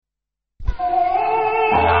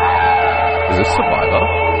this Survivor?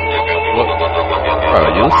 What? Bro,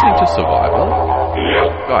 are you listening to Survivor?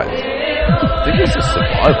 Guys, I think this is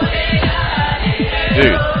Survivor.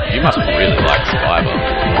 Dude, you must really like Survivor.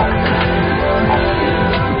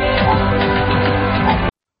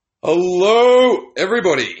 Hello,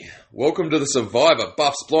 everybody. Welcome to the Survivor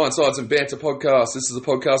Buffs, Blindsides and Banter podcast. This is a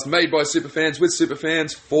podcast made by superfans with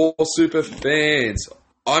superfans for superfans.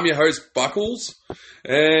 I'm your host, Buckles,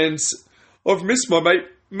 and I've missed my mate,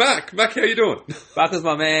 Mac. Mac, how you doing? Buckles,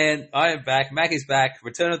 my man. I am back. Mac is back.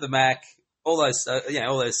 Return of the Mac. All those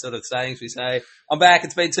sort of sayings we say. I'm back.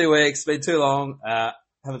 It's been 2 weeks. It's been too long.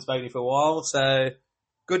 Haven't spoken to you for a while, so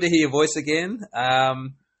good to hear your voice again. How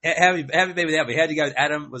have you been without me? How'd you go with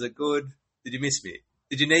Adam? Was it good? Did you miss me?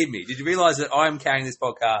 Did you need me? Did you realise that I'm carrying this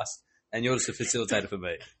podcast and you're just a facilitator for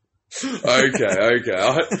me? Okay.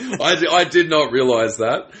 I did not realise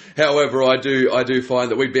that. However, I do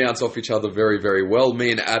find that we bounce off each other very, very well.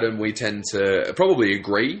 Me and Adam, we tend to probably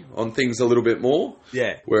agree on things a little bit more.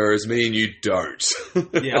 Yeah. Whereas me and you don't.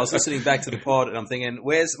 Yeah, I was listening back to the pod and I'm thinking,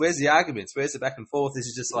 where's the arguments? Where's the back and forth? This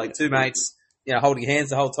is just like two mates, holding hands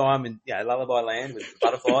the whole time in lullaby land with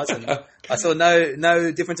butterflies, and I saw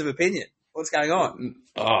no difference of opinion. What's going on?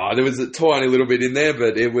 Oh, there was a tiny little bit in there,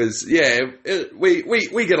 but it was,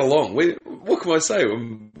 we get along. What can I say?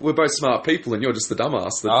 We're both smart people, and you're just the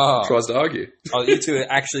dumbass that tries to argue. Oh, you two are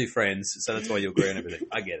actually friends, so that's why you agree on everything.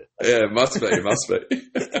 I get it. Yeah, it must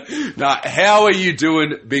be. Now, how are you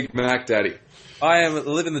doing, Big Mac Daddy? I am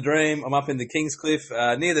living the dream. I'm up in the Kingscliff,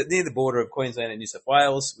 near the border of Queensland and New South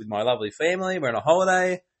Wales with my lovely family. We're on a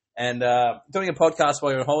holiday and doing a podcast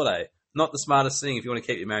while you're on holiday. Not the smartest thing if you want to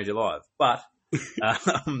keep your marriage alive, but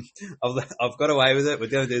I've got away with it. We're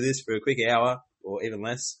going to do this for a quick hour or even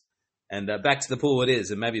less, and back to the pool it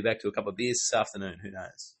is, and maybe back to a couple of beers this afternoon. Who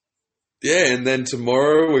knows? Yeah, and then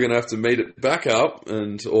tomorrow we're going to have to meet it back up,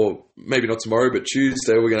 or maybe not tomorrow, but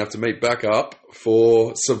Tuesday we're going to have to meet back up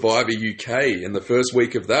for Survivor UK in the first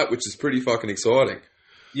week of that, which is pretty fucking exciting.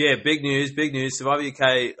 Yeah, big news. Survivor UK.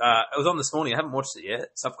 It was on this morning. I haven't watched it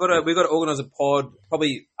yet, so we've got to organise a pod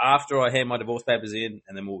probably after I hand my divorce papers in,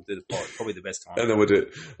 and then we'll do the pod. Probably the best time. And then we'll do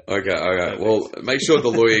it. Okay. Well, make sure the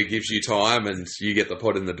lawyer gives you time and you get the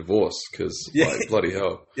pod in the divorce, because bloody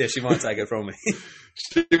hell. Yeah, she might take it from me.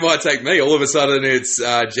 She might take me. All of a sudden, it's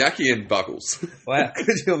Jackie and Buckles. Wow,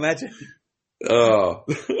 could you imagine? Oh,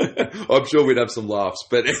 I'm sure we'd have some laughs,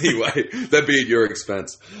 but anyway, that'd be at your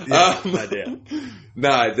expense. Yeah, no doubt.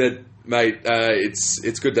 Mate,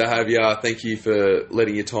 it's good to have you. Thank you for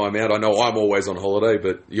letting your time out. I know I'm always on holiday,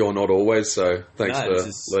 but you're not always, so thanks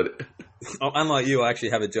for letting. Unlike you, I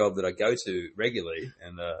actually have a job that I go to regularly,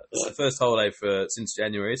 and it's the first holiday since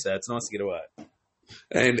January, so it's nice to get away.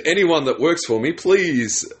 And anyone that works for me,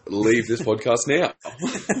 please leave this podcast now.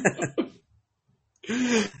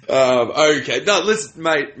 Okay. No, listen,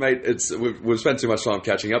 mate. We've spent too much time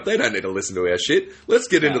catching up. They don't need to listen to our shit. Let's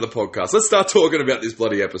get into the podcast. Let's start talking about this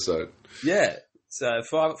bloody episode. Yeah. So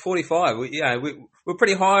 45. We're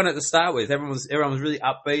pretty high on it to start with. Everyone was really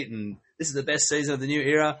upbeat, and this is the best season of the new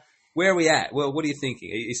era. Where are we at? Well, what are you thinking?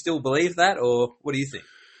 You still believe that, or what do you think?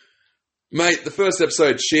 Mate, the first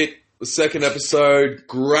episode, shit. The second episode,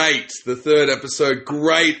 great. The third episode,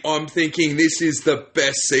 great. I'm thinking this is the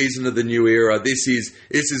best season of the new era. This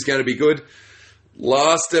is going to be good.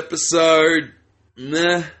 Last episode,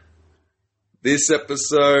 nah. This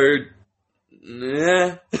episode,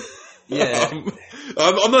 nah. Yeah.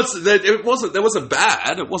 I'm not. It wasn't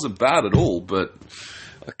bad. It wasn't bad at all. But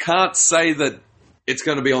I can't say that it's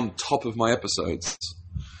going to be on top of my episodes.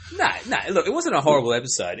 No. Look, it wasn't a horrible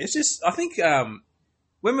episode. It's just, I think.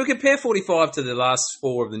 When we compare 45 to the last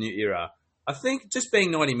 4 of the new era, I think just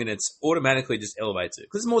being 90 minutes automatically just elevates it.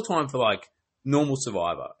 Because there's more time for, normal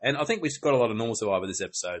Survivor. And I think we've got a lot of normal Survivor this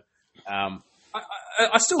episode. I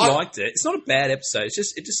still liked it. It's not a bad episode.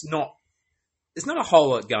 It's not a whole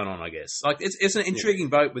lot going on, I guess. It's an intriguing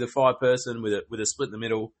boat with a 5-person, with a split in the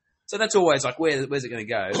middle. So that's always, where's it going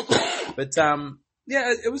to go? But,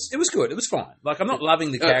 it was good. It was fine. I'm not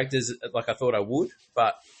loving the characters like I thought I would,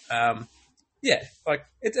 but...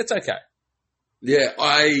 it's okay. Yeah,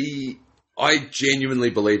 I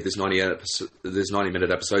genuinely believe this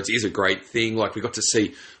 90-minute episodes is a great thing. We got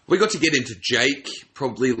to get into Jake,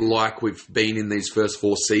 probably like we've been in these first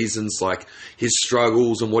 4 seasons, his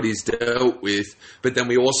struggles and what he's dealt with. But then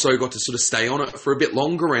we also got to sort of stay on it for a bit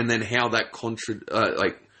longer, and then how that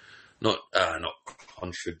not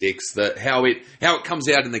contradicts that how it comes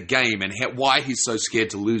out in the game, and why he's so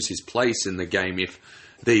scared to lose his place in the game if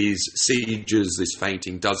these sieges, this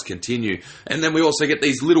fainting does continue. And then we also get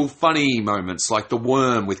these little funny moments like the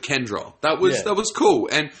worm with Kendra. That was cool.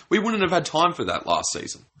 And we wouldn't have had time for that last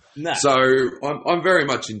season. No. So I'm very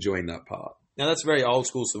much enjoying that part. Now, that's very old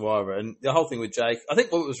school Survivor. And the whole thing with Jake, I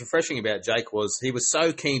think what was refreshing about Jake was he was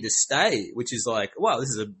so keen to stay, which is like, wow, this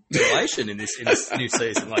is a revelation in this new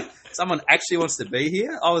season. Like, someone actually wants to be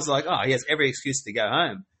here. I was like, oh, he has every excuse to go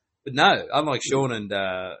home. But no, unlike Sean and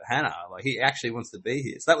Hannah, like, he actually wants to be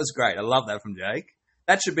here. So that was great. I love that from Jake.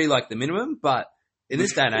 That should be like the minimum, but in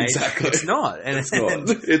this day and age, it's not. And it's not.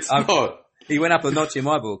 It's not. He went up a notch in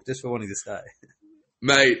my book just for wanting to stay.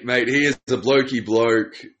 Mate, he is a blokey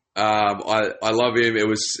bloke. I love him. It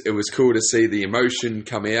was cool to see the emotion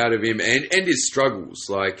come out of him and his struggles.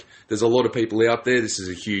 Like, there's a lot of people out there. This is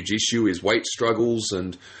a huge issue, his weight struggles,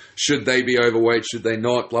 and should they be overweight? Should they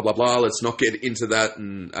not? Blah, blah, blah. Let's not get into that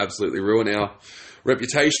and absolutely ruin our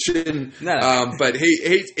reputation. No. But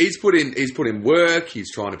he's put in work.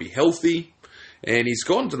 He's trying to be healthy. And he's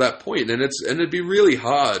gotten to that point, and it'd be really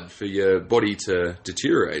hard for your body to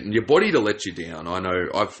deteriorate and your body to let you down. I know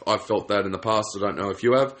I've felt that in the past. I don't know if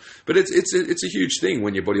you have, but it's a huge thing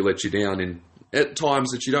when your body lets you down at times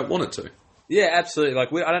that you don't want it to. Yeah, absolutely.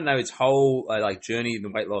 Like, I don't know its whole journey in the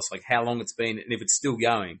weight loss, like how long it's been, and if it's still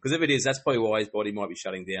going. Because if it is, that's probably why his body might be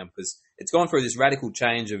shutting down, because it's gone through this radical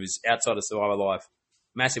change of his outside of Survivor life,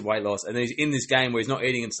 massive weight loss, and then he's in this game where he's not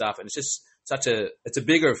eating and stuff, and it's just it's a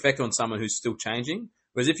bigger effect on someone who's still changing.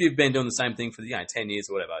 Whereas if you've been doing the same thing for 10 years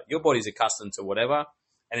or whatever, your body's accustomed to whatever,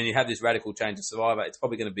 and then you have this radical change of Survivor, it's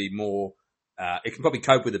probably going to be more. It can probably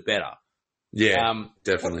cope with it better. Yeah,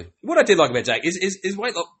 definitely. What I did like about Jake is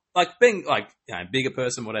weight loss, like being like bigger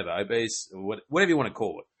person, whatever, obese, or whatever you want to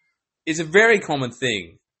call it, is a very common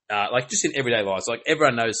thing. Like just in everyday life, like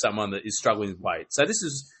everyone knows someone that is struggling with weight. So this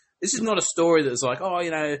is not a story that's like, oh,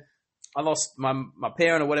 I lost my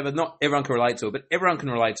parent or whatever. Not everyone can relate to it, but everyone can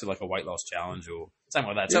relate to like a weight loss challenge or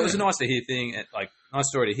something like that. So it was a nice to hear thing, like nice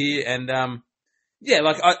story to hear. And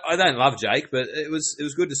like I don't love Jake, but it was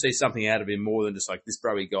good to see something out of him more than just like this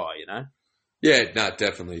broy guy, Yeah, no,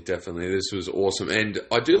 definitely. This was awesome, and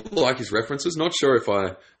I do like his references. Not sure if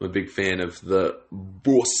I'm a big fan of the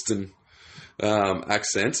Boston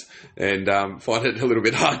accent, and find it a little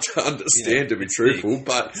bit hard to understand, to be truthful. Thick.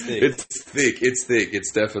 But it's thick.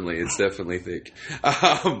 It's definitely thick.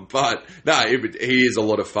 But no, he is a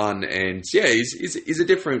lot of fun, and yeah, he's a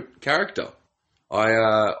different character.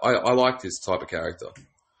 I like this type of character.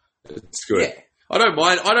 It's good. Yeah. I don't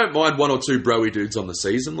mind one or two broy dudes on the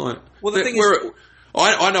season. Like, well, the thing is,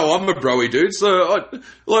 I know I'm a broy dude, so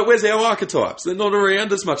where's our archetypes? They're not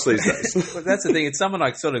around as much these days. Well, that's the thing. It's someone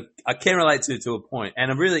I can relate to a point,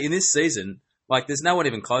 and I'm really in this season. Like, there's no one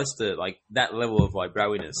even close to like that level of like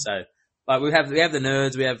broiness. So, like we have the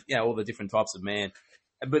nerds, we have all the different types of man,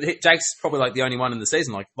 but Jake's probably like the only one in the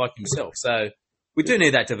season like himself. So we do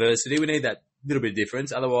need that diversity. We need that little bit of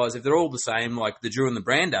difference. Otherwise, if they're all the same, like the Drew and the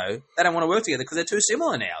Brando, they don't want to work together because they're too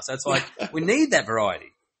similar now. So it's like we need that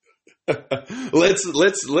variety. Let's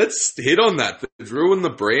hit on that. The Drew and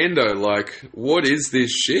the Brando, like, what is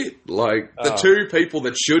this shit? Like, the two people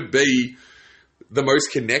that should be the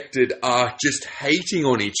most connected are just hating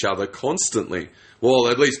on each other constantly. Well,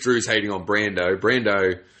 at least Drew's hating on Brando.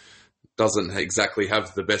 Brando doesn't exactly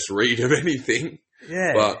have the best read of anything.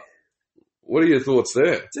 Yeah. But what are your thoughts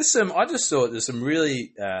there? I just thought there's some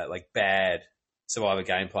really bad Survivor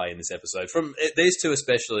gameplay in this episode from these two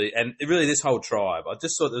especially, and really this whole tribe. I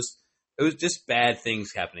just thought it was just bad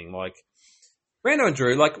things happening. Like Brando and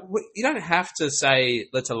Drew, like you don't have to say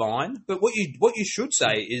let's align, but what you should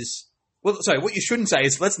say is what you shouldn't say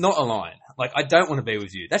is let's not align. Like, I don't want to be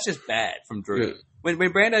with you. That's just bad from Drew. Yeah. When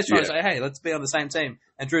Brando's trying to say, hey, let's be on the same team,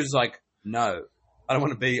 and Drew's like, no, I don't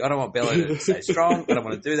want Bella to stay strong. I don't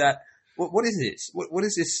want to do that. What is this? What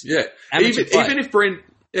is this? Yeah.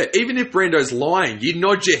 Even if Brando's lying, you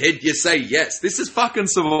nod your head, you say yes. This is fucking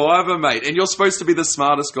Survivor, mate, and you're supposed to be the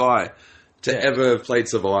smartest guy to ever have played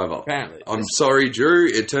Survivor. Apparently. I'm sorry, Drew.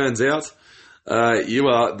 It turns out you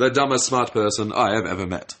are the dumbest smart person I have ever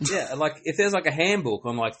met. Yeah, like if there's like a handbook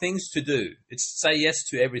on like things to do, it's say yes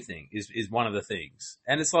to everything is one of the things.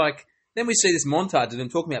 And it's like, then we see this montage of them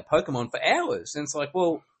talking about Pokemon for hours. And it's like,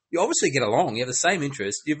 well, you obviously get along. You have the same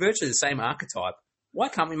interests. You're virtually the same archetype. Why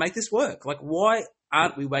can't we make this work? Like, why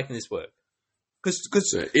aren't we making this work? Because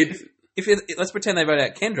let's pretend they vote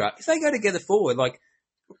out Kendra. If they go together forward, like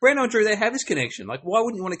Brando and Drew, they have this connection. Like, why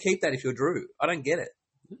wouldn't you want to keep that if you're Drew? I don't get it.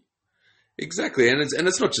 Exactly, and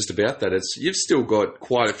it's not just about that. You've still got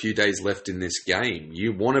quite a few days left in this game.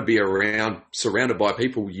 You want to be around, surrounded by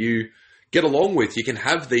people you get along with. You can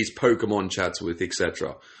have these Pokemon chats with,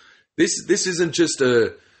 etc. This isn't just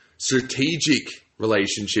a strategic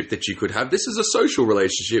relationship that you could have. This is a social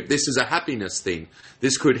relationship. This is a happiness thing.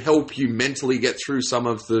 This could help you mentally get through some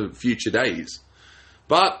of the future days.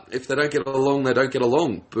 But if they don't get along, they don't get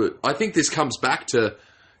along. But I think this comes back to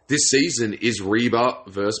this season is Reba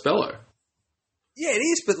versus Bello. Yeah, it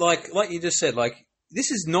is. But like you just said, like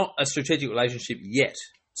this is not a strategic relationship yet.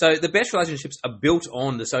 So the best relationships are built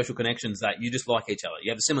on the social connections that you just like each other.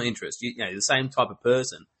 You have a similar interest. You know, the same type of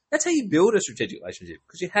person. That's how you build a strategic relationship,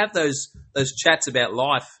 because you have those chats about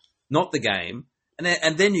life, not the game,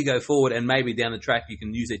 and then you go forward, and maybe down the track you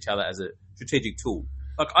can use each other as a strategic tool.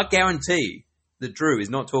 Like I guarantee that Drew is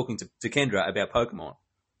not talking to Kendra about Pokemon.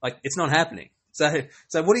 Like it's not happening. So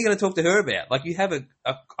what are you going to talk to her about? Like you have a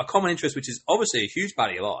common interest, which is obviously a huge part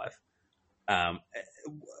of your life.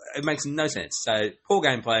 It makes no sense. So poor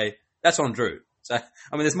gameplay. That's on Drew. So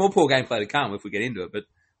I mean, there's more poor gameplay to come if we get into it. But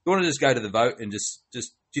you want to just go to the vote and just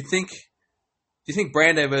do you think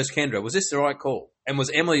Brando versus Kendra, was this the right call? And was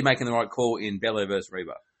Emily making the right call in Bello versus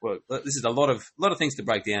Reba? Well, this is a lot of things to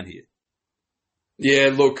break down here.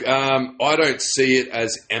 Yeah, look, I don't see it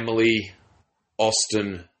as Emily,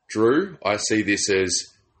 Austin, Drew. I see this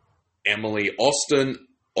as Emily,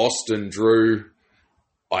 Austin, Drew.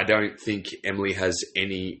 I don't think Emily has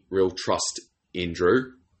any real trust in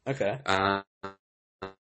Drew. Okay. I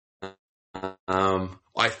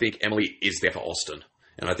think Emily is there for Austin.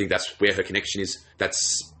 And I think that's where her connection is.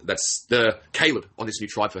 That's the Caleb on this new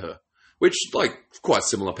tribe for her. Which, like, quite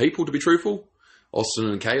similar people, to be truthful. Austin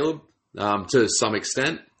and Caleb, to some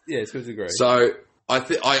extent. Yeah, to a degree. So I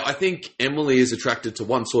think Emily is attracted to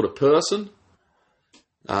one sort of person.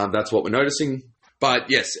 That's what we're noticing. But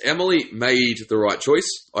yes, Emily made the right choice,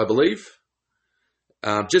 I believe.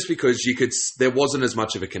 Just because there wasn't as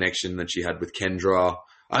much of a connection that she had with Kendra.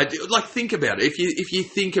 Think about it. If you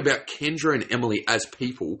think about Kendra and Emily as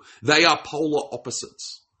people, they are polar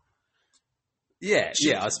opposites. Yeah,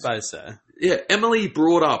 I suppose so. Yeah, Emily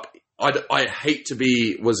brought up, I hate to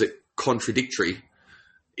be, was it contradictory?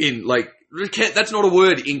 That's not a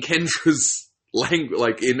word in Kendra's language,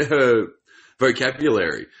 like in her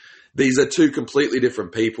vocabulary. These are two completely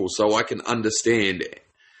different people, so I can understand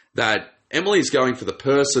that Emily's going for the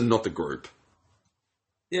person, not the group.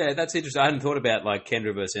 Yeah, that's interesting. I hadn't thought about like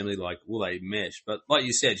Kendra versus Emily, like will they mesh? But like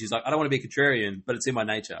you said, she's like, I don't want to be a contrarian, but it's in my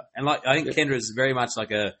nature. And like I think Kendra is very much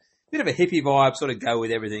like a bit of a hippie vibe, sort of go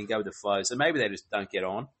with everything, go with the flow. So maybe they just don't get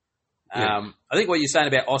on. Yeah. I think what you're saying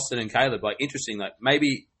about Austin and Caleb, like interesting, like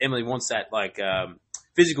maybe Emily wants that like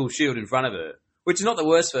physical shield in front of her, which is not the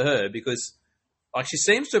worst for her because like she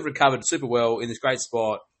seems to have recovered super well in this great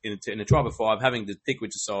spot in a tribe of 5, having to pick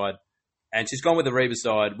which side, and she's gone with the Reba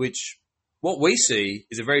side, which what we see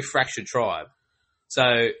is a very fractured tribe.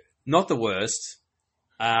 So not the worst.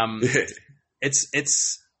 It's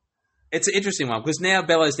an interesting one because now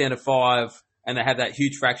Bello's down to 5. And they have that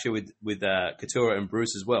huge fracture with Katura and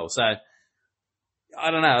Bruce as well. So,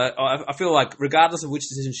 I don't know. I feel like regardless of which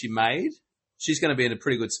decision she made, she's going to be in a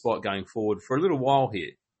pretty good spot going forward for a little while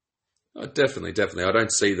here. Oh, definitely. I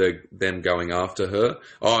don't see them going after her.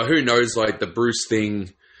 Oh, who knows, like the Bruce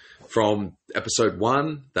thing from episode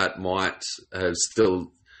 1, that might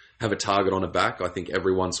still have a target on her back. I think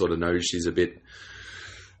everyone sort of knows she's a bit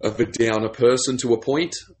of a downer person to a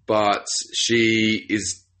point, but she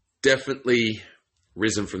is definitely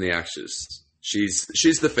risen from the ashes. She's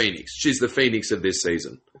the Phoenix. She's the Phoenix of this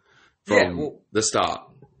season from the start.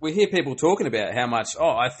 We hear people talking about how much,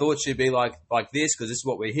 I thought she'd be like this because this is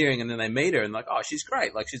what we're hearing, and then they meet her and like, she's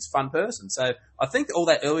great. Like, she's a fun person. So I think all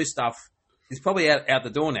that early stuff is probably out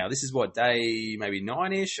the door now. This is what, day maybe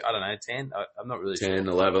 9-ish? I don't know, 10? I'm not really 10, sure.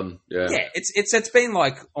 11, yeah. Yeah, it's been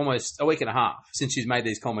like almost a week and a half since she's made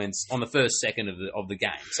these comments on the first second of the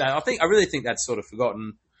game. So I really think that's sort of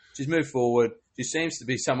forgotten. She's moved forward. She seems to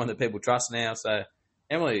be someone that people trust now. So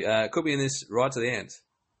Emily could be in this right to the end.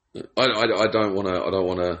 I don't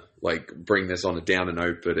want to like bring this on a downer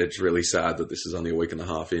note, but it's really sad that this is only a week and a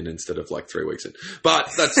half in instead of like 3 weeks in.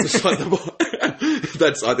 But that's beside the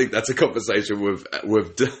point. I think that's a conversation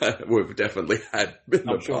we've definitely had.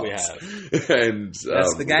 I'm sure we have. And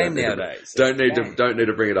that's the game nowadays. Don't need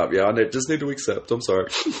to bring it up. Yeah, just need to accept. I'm sorry.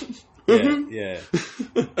 Yeah.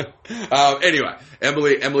 Anyway,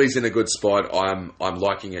 Emily's in a good spot. I'm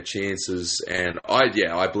liking her chances, and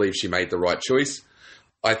I believe she made the right choice.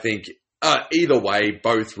 I think either way,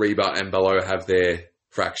 both Reba and Bello have their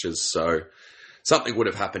fractures, so something would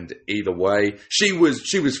have happened either way. She was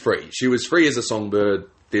free. She was free as a songbird.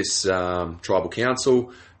 This tribal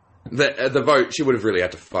council, the vote, she would have really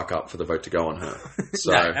had to fuck up for the vote to go on her.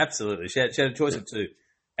 So no, absolutely, she had a choice of two,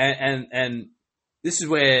 and this is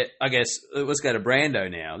where I guess let's go to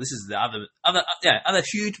Brando now. This is the other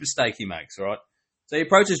huge mistake he makes. Right, so he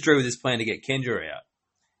approaches Drew with this plan to get Kendra out,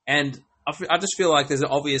 and I just feel like there's an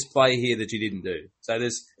obvious play here that you didn't do. So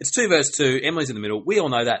it's 2 versus 2. Emily's in the middle. We all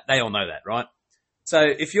know that. They all know that, right? So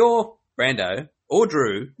if you're Brando or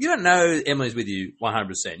Drew, you don't know Emily's with you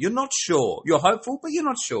 100%. You're not sure. You're hopeful, but you're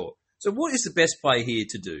not sure. So what is the best play here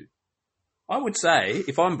to do? I would say,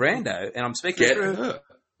 if I'm Brando and I'm speaking to Drew,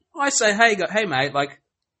 I say, hey, mate, like,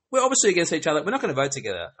 we're obviously against each other. We're not going to vote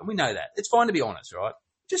together, and we know that. It's fine to be honest, right?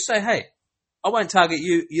 Just say, hey, I won't target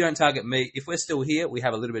you. You don't target me. If we're still here, we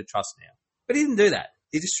have a little bit of trust now. But he didn't do that.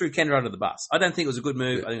 He just threw Kendra under the bus. I don't think it was a good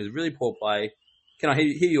move. I think it was a really poor play. Can I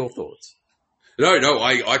hear your thoughts? No,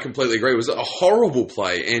 I completely agree. It was a horrible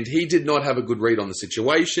play, and he did not have a good read on the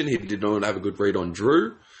situation. He did not have a good read on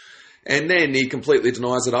Drew, and then he completely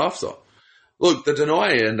denies it after. Look, the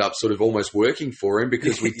deny ended up sort of almost working for him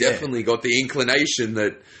because we definitely got the inclination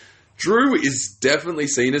that Drew is definitely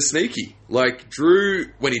seen as sneaky. Like, Drew,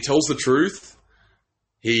 when he tells the truth,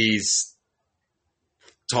 he's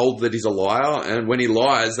told that he's a liar, and when he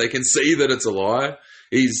lies, they can see that it's a lie.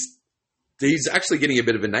 He's actually getting a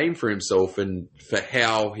bit of a name for himself and for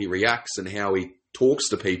how he reacts and how he talks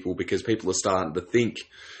to people, because people are starting to think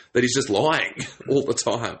that he's just lying all the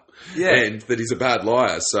time and that he's a bad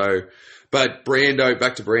liar. So, but Brando,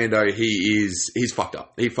 back to Brando, he's fucked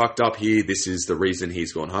up. He fucked up here. This is the reason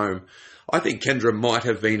he's gone home. I think Kendra might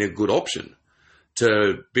have been a good option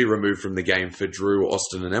to be removed from the game for Drew,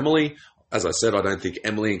 Austin, and Emily. As I said, I don't think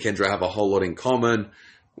Emily and Kendra have a whole lot in common.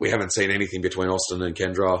 We haven't seen anything between Austin and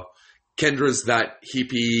Kendra. Kendra's that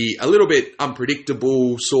hippie, a little bit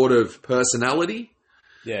unpredictable sort of personality.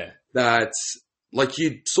 Yeah. That, like,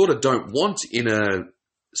 you sort of don't want in a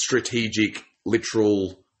strategic,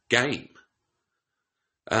 literal game.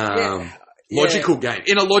 Logical game.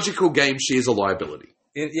 In a logical game, she is a liability.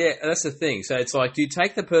 Yeah, that's the thing. So it's like, do you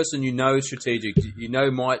take the person you know is strategic, you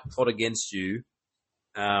know might plot against you,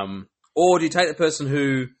 or do you take the person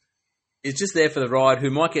who is just there for the ride, who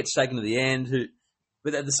might get shaken to the end,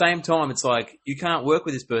 but at the same time, it's like, you can't work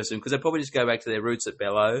with this person because they'll probably just go back to their roots at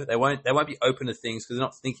Bello. They won't be open to things because they're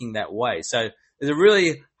not thinking that way. So there's a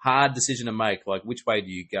really hard decision to make, like, which way do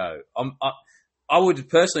you go? I would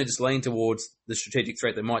personally just lean towards the strategic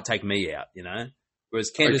threat that might take me out, you know?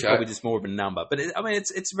 Whereas Kendra's probably just more of a number. But,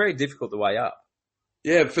 it's very difficult to weigh up.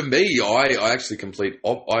 Yeah, for me, I actually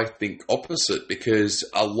I think opposite, because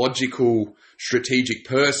a logical, strategic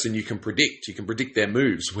person you can predict their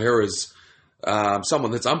moves, whereas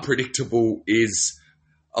someone that's unpredictable is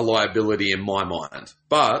a liability in my mind.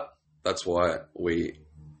 But that's why we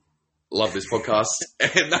love this podcast,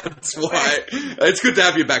 and that's why it's good to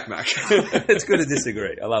have you back, Mac. It's good to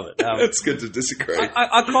disagree. I love it. It's good to disagree.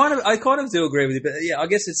 I kind of do agree with you, but yeah, I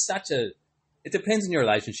guess it depends on your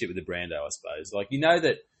relationship with the Brando, I suppose. Like, you know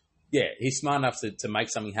that, yeah, he's smart enough to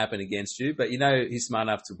make something happen against you, but you know he's smart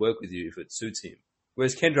enough to work with you if it suits him.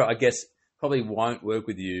 Whereas Kendra, I guess, probably won't work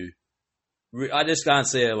with you. I just can't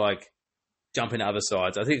see her, like, jump into other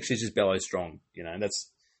sides. I think she's just bellow strong, you know.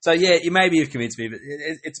 So yeah, maybe you've convinced me, but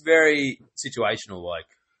it's very situational, like,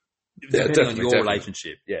 depending on your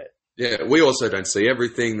relationship. Yeah. Yeah, we also don't see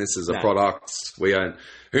everything. This is a product. We don't.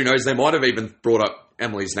 Who knows? They might have even brought up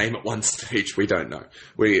Emily's name at one stage. We don't know.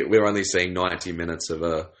 We're only seeing 90 minutes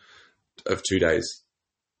of 2 days,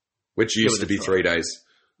 which used to be 3 days.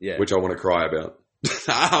 Yeah, which I want to cry about.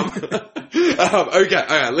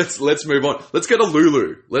 Okay. Let's move on. Let's go to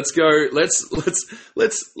Lulu. Let's go. Let's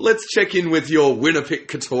check in with your winner pick,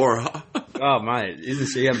 Katora. Oh mate, isn't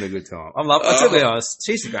she having a good time? To be honest,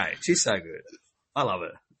 she's great. She's so good. I love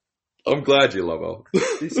it. I'm glad you love her.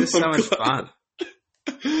 It's just so much fun.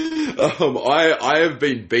 I have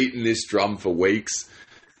been beating this drum for weeks.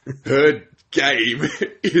 Her game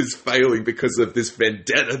is failing because of this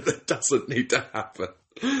vendetta that doesn't need to happen.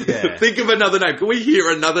 Yeah. Think of another name. Can we hear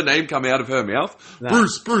another name come out of her mouth? No.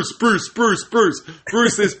 Bruce this,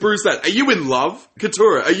 Bruce that. Are you in love?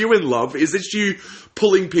 Katura, are you in love? Is this you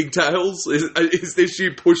pulling pigtails? Is this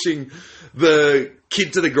you pushing the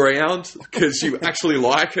kid to the ground because you actually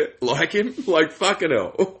like him? Like, fucking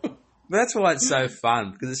hell. That's why it's so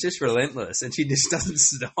fun, because it's just relentless and she just doesn't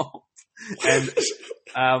stop. And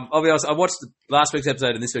I'll be honest, I watched last week's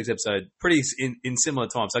episode and this week's episode pretty in similar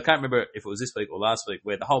times. So I can't remember if it was this week or last week,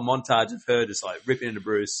 where the whole montage of her just like ripping into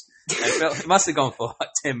Bruce. And it must have gone for like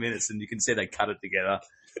 10 minutes, and you can see they cut it together.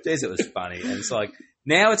 Jeez, it was funny. And it's like,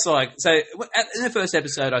 now it's like, so in the first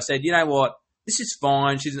episode I said, you know what, this is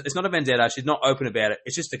fine. It's not a vendetta. She's not open about it.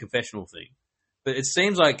 It's just a confessional thing. But it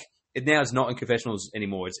seems like it now is not in confessionals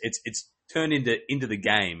anymore. It's turned into the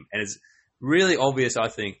game, and it's really obvious, I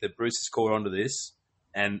think, that Bruce has caught onto this,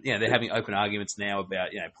 and you know they're having open arguments now about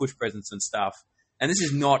push presents and stuff. And this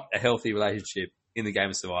is not a healthy relationship in the game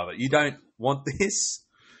of Survivor. You don't want this.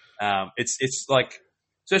 It's like,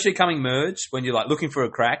 especially coming merge when you're like looking for a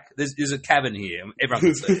crack. There's a cabin here. Everyone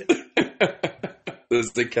can see it.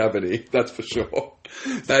 There's the cabin here, that's for sure.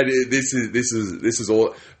 This is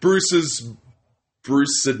all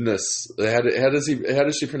Brucesedness. How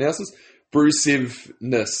does she pronounce this?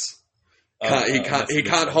 Bruciveness. He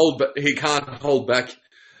can't hold back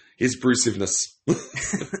his bruciveness.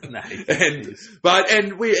 No, in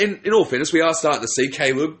all fairness, we are starting to see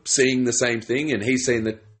Caleb seeing the same thing, and he's seeing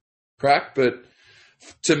the crack. But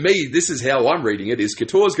to me, this is how I'm reading it: is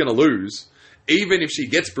Couture's going to lose, even if she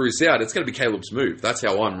gets Bruce out. It's going to be Caleb's move. That's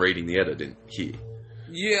how I'm reading the edit in here.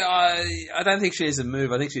 Yeah, I don't think she has a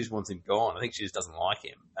move. I think she just wants him gone. I think she just doesn't like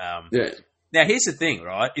him. Yeah. Now, here's the thing,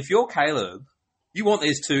 right? If you're Caleb, you want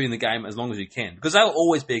these two in the game as long as you can, because they'll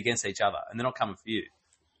always be against each other, and they're not coming for you.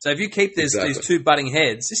 So if you keep these two butting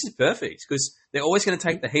heads, this is perfect, because they're always going to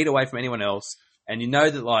take the heat away from anyone else, and you know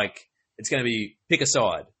that like it's going to be pick a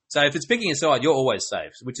side. So if it's picking a side, you're always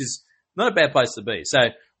safe, which is not a bad place to be. So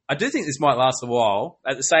I do think this might last a while.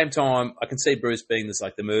 At the same time, I can see Bruce being this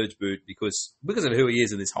like the merge boot because of who he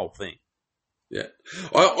is in this whole thing. Yeah,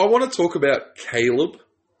 I want to talk about Caleb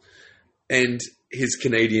and his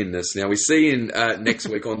Canadianness. Now we see in next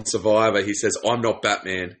week on Survivor, he says, "I'm not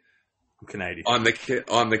Batman. I'm Canadian. I'm the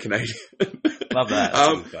Canadian." Love that.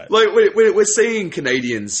 Like we're seeing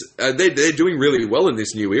Canadians. They're doing really well in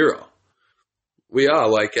this new era. We are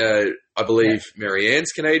like I believe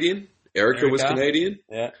Marianne's Canadian. Erica was Canadian.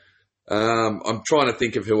 Yeah. I'm trying to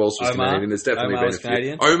think of who else was Canadian. There's definitely Omar been was a few.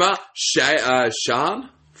 Canadian. Omar, Shan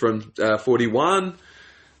from 41.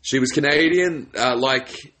 She was Canadian. Shan,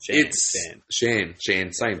 same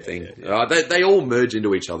thing. Yeah. They all merge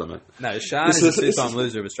into each other, mate. No, Shan is a two-time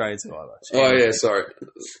loser of Australian Survivor. Sorry.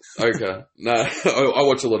 Okay. No, I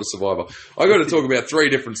watch a lot of Survivor. I got to talk about 3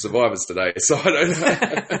 different Survivors today, so I don't know.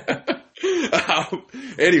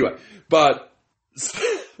 Anyway, but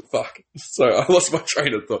fuck. So I lost my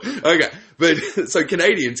train of thought. Okay, but so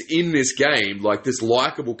Canadians in this game, like this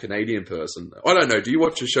likable Canadian person. I don't know. Do you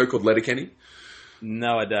watch a show called Letterkenny?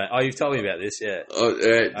 No, I don't. Oh, you've told me about this, yeah.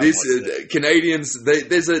 Canadians.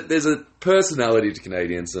 There's a personality to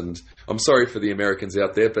Canadians, and I'm sorry for the Americans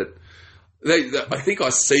out there, but I think I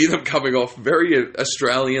see them coming off very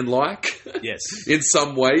Australian-like. Yes, in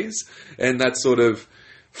some ways, and that sort of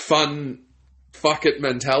fun, fuck it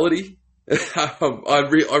mentality. I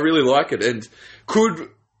really like it. And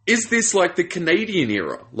is this like the Canadian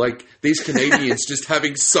era? Like these Canadians just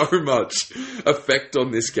having so much effect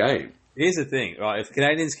on this game? Here's the thing, right? If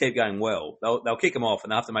Canadians keep going well, they'll kick them off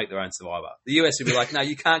and they'll have to make their own Survivor. The US will be like, no,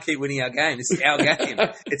 you can't keep winning our game. This is our game.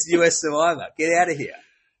 It's US Survivor. Get out of here.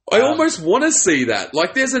 I almost want to see that.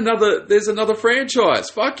 Like, there's another franchise.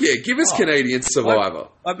 Fuck yeah, give us Canadian Survivor.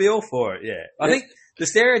 I'd be all for it. Yeah, I think the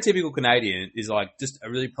stereotypical Canadian is like just a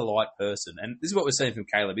really polite person, and this is what we're seeing from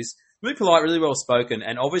Caleb. He's really polite, really well spoken,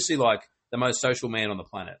 and obviously like the most social man on the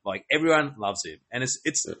planet. Like everyone loves him, and it's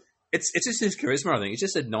just his charisma. I think he's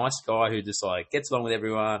just a nice guy who just like gets along with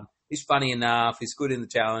everyone. He's funny enough. He's good in the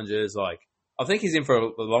challenges. Like I think he's in for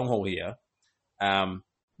a long haul here.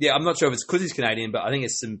 Yeah, I'm not sure if it's because he's Canadian, but I think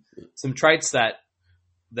it's some traits that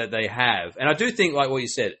they have. And I do think, like what you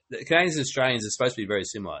said, the Canadians and Australians are supposed to be very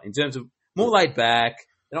similar in terms of more laid back,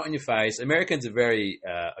 they're not in your face. Americans are very,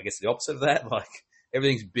 I guess, the opposite of that. Like,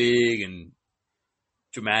 everything's big and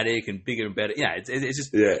dramatic and bigger and better. Yeah, it's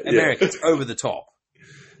just America. It's over the top.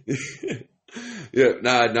 Yeah,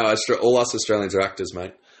 no, all us Australians are actors,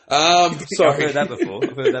 mate. Sorry. I've heard that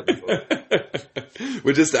before.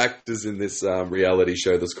 We're just actors in this reality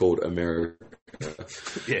show that's called America.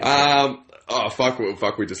 Yeah.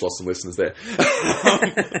 Fuck, we just lost some listeners there.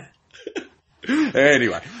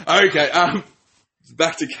 Anyway, okay,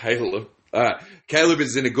 back to Caleb. Caleb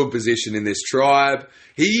is in a good position in this tribe.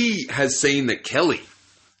 He has seen that Kelly.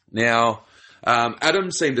 Now,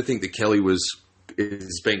 Adam seemed to think that Kelly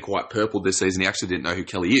has been quite purple this season. He actually didn't know who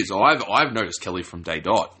Kelly is. I've noticed Kelly from day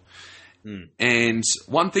dot. And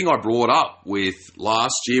one thing I brought up with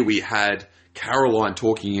last year, we had Caroline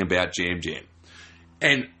talking about Jam Jam.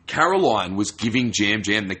 And Caroline was giving Jam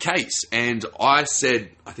Jam the case. And I said,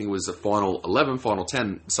 I think it was the final 11, final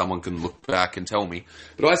 10, someone can look back and tell me.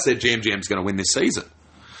 But I said Jam Jam's going to win this season.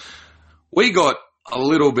 We got a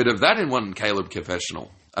little bit of that in one Caleb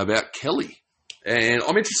confessional about Kelly. And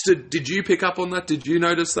I'm interested, did you pick up on that? Did you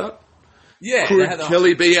notice that? Yeah. Could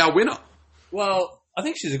Kelly be our winner? Well, I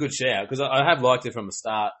think she's a good shout because I have liked her from the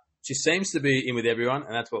start. She seems to be in with everyone,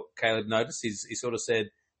 and that's what Caleb noticed. He sort of said,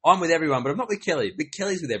 I'm with everyone, but I'm not with Kelly. But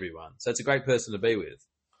Kelly's with everyone, so it's a great person to be with.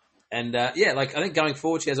 And, I think going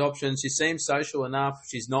forward, she has options. She seems social enough.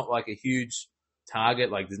 She's not like a huge target.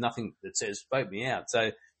 Like, there's nothing that says, vote me out. So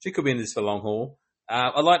She could be in this for long haul.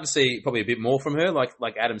 I'd like to see probably a bit more from her.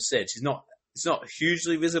 Like Adam said, it's not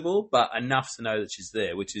hugely visible, but enough to know that she's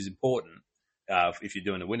there, which is important if you're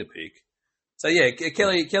doing a winner pick. So yeah,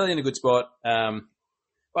 Kelly in a good spot.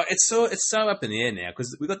 But it's so up in the air now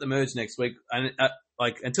because we've got the merge next week, and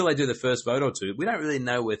until they do the first vote or two, we don't really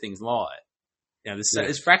know where things lie.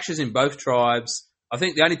 There's fractures in both tribes. I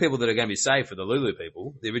think the only people that are going to be safe are the Lulu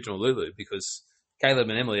people, the original Lulu, because Caleb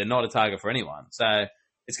and Emily are not a target for anyone. So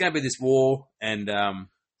it's going to be this war, and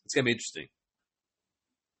it's going to be interesting.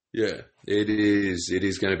 Yeah, it is. It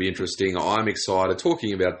is going to be interesting. I'm excited.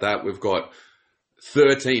 Talking about that, we've got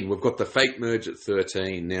 13. We've got the fake merge at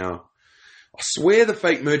 13 now. I swear the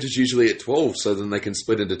fake merge is usually at 12, so then they can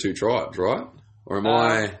split into 2 tribes, right? Or am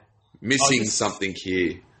I missing something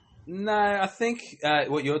here? No, I think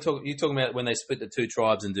what you're talking about when they split the 2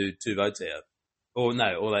 tribes and do 2 votes out. Or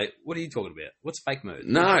no, what are you talking about? What's fake merge?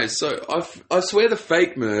 No, so I swear the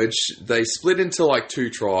fake merge, they split into 2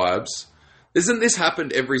 tribes. Isn't this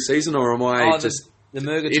happened every season, or am I just the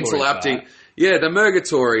Murgatory interrupting? Part. Yeah, the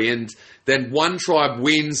Murgatory, and then one tribe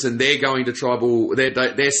wins, and they're going to tribal.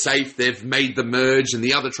 They're safe. They've made the merge, and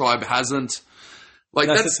the other tribe hasn't.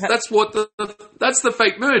 That's the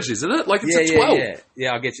fake merge, isn't it? It's at 12.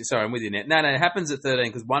 Yeah, I get you. Sorry, I'm with you now. No, it happens at 13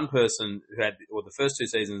 because one person who had the first 2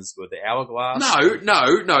 seasons were the hourglass.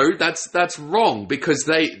 No, that's wrong because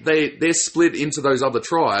they're split into those other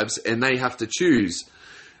tribes, and they have to choose.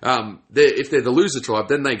 If they're the loser tribe,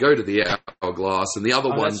 then they go to the hourglass, and the other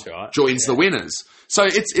one joins the winners. So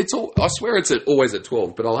it's all. I swear it's always at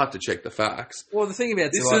 12, but I'll have to check the facts. Well, the thing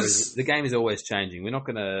about Survivor is the game is always changing. We're not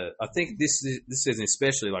going to. I think this season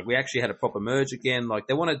especially, we actually had a proper merge again.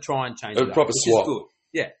 They want to try and change it up, proper which swap. is good.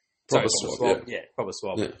 Yeah, proper swap. Yeah, proper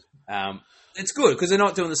swap. Yeah. It's good because they're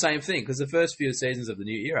not doing the same thing. Because the first few seasons of the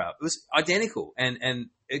new era, it was identical, and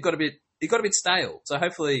it got a bit stale. So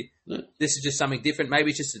hopefully this is just something different.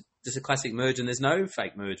 Maybe it's just a classic merge, and there's no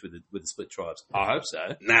fake merge with the split tribes. I hope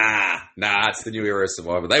so. Nah, it's the new era of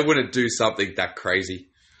Survivor. They wouldn't do something that crazy.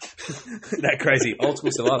 That crazy old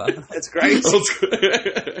school Survivor. That's great. Old school.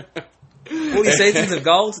 All your seasons of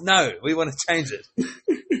gold? No, we want to change it.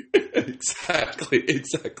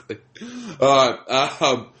 Exactly. All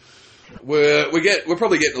right. We're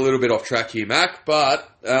probably getting a little bit off track here, Mac. But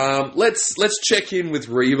let's check in with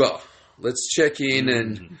Reba. Let's check in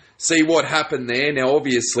and see what happened there. Now,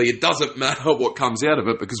 obviously, it doesn't matter what comes out of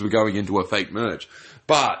it because we're going into a fake merge.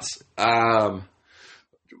 But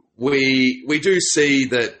we do see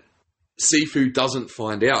that Sifu doesn't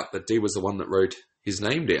find out that Dee was the one that wrote his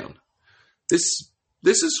name down. This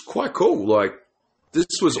is quite cool. This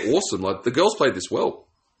was awesome. The girls played this well.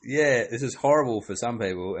 Yeah, this is horrible for some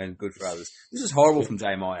people and good for others. This is horrible from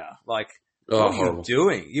Jay Meyer. What are horrible. you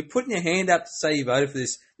doing? You're putting your hand up to say you voted for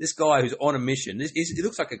this guy who's on a mission. He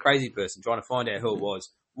looks like a crazy person trying to find out who it was.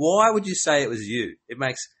 Why would you say it was you? It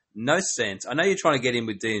makes no sense. I know you're trying to get in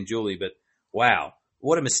with Dee and Julie, but wow,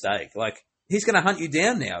 what a mistake. He's going to hunt you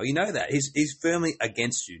down now. You know that. He's firmly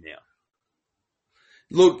against you now.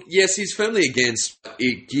 Look, yes, he's firmly against.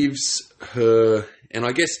 It gives her, and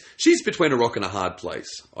I guess she's between a rock and a hard place.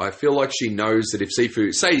 I feel like she knows that if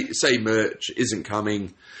Sifu, say Merch isn't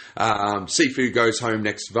coming, Sifu goes home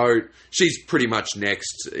next vote, she's pretty much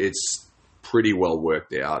next. It's pretty well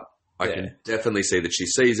worked out. I can definitely see that she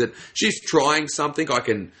sees it. She's trying something. I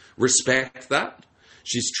can respect that.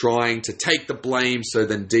 She's trying to take the blame so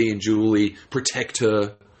then Dee and Julie protect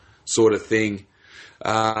her sort of thing.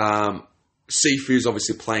 Sifu's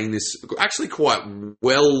obviously playing this actually quite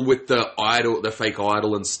well with the fake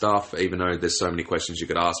idol and stuff, even though there's so many questions you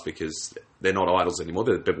could ask because they're not idols anymore.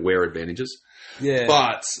 They're beware advantages. Yeah.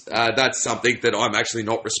 But that's something that I'm actually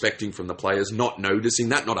not respecting from the players, not noticing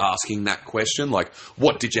that, not asking that question,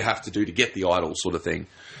 what did you have to do to get the idol sort of thing.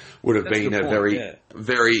 Would have been a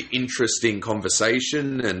very interesting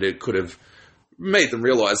conversation, and it could have made them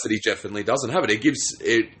realise that he definitely doesn't have it. It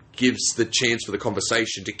gives the chance for the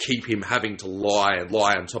conversation to keep him having to lie and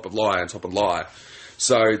lie on top of lie on top of lie.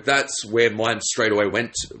 So that's where my mind straight away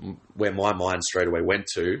went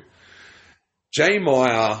to. Jay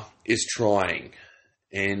Meyer is trying,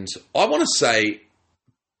 and I want to say,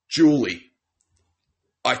 Julie,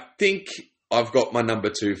 I think I've got my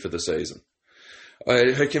number 2 for the season.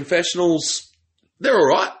 Her confessionals, they're all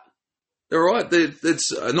right. They're all right.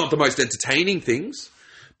 It's not the most entertaining things,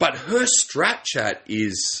 but her strat chat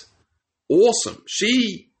is awesome.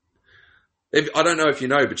 I don't know if you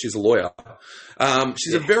know, but she's a lawyer.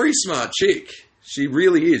 She's a very smart chick. She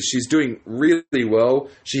really is. She's doing really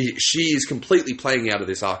well. She is completely playing out of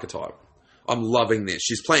this archetype. I'm loving this.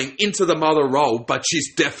 She's playing into the mother role, but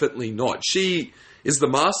she's definitely not. She is the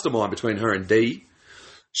mastermind between her and Dee.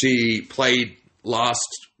 She played last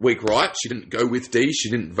week right. She didn't go with D. She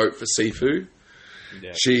didn't vote for Sifu.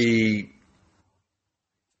 Yeah. She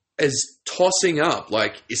is tossing up,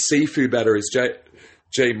 like, is Sifu better? Is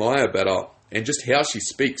J Maya better? And just how she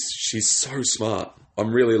speaks, she's so smart.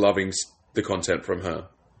 I'm really loving the content from her.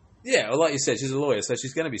 Yeah, well, like you said, she's a lawyer, so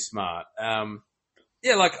she's going to be smart.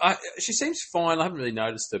 Yeah, like, she seems fine. I haven't really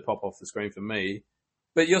noticed her pop off the screen for me.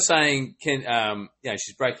 But you're saying,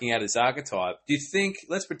 she's breaking out of this archetype. Do you think,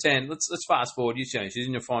 let's pretend, let's fast forward, she's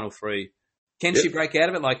in your final three. Can she break out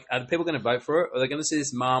of it? Like, are the people going to vote for her? Are they going to see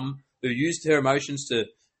this mum who used her emotions to,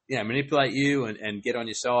 manipulate you and get on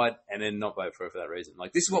your side and then not vote for her for that reason?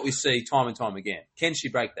 Like, this is what we see time and time again. Can she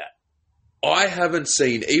break that? I haven't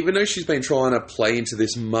seen, even though she's been trying to play into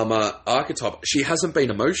this mama archetype, she hasn't been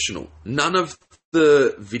emotional. None of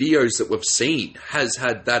the videos that we've seen has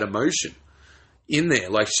had that emotion in there.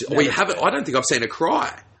 Like, I don't think I've seen her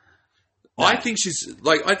cry. No. I think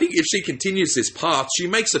if she continues this path, she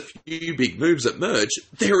makes a few big moves at Merge,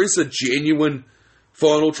 there is a genuine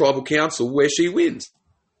final tribal council where she wins.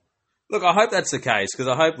 Look, I hope that's the case, because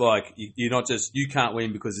I hope, like, you're not just, you can't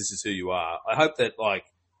win because this is who you are. I hope that, like,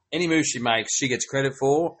 any move she makes, she gets credit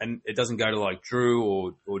for, and it doesn't go to, like, Drew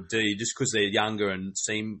or D just because they're younger and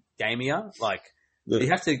seem gamier. Like, you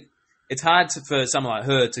have to, it's hard for someone like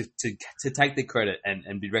her to take the credit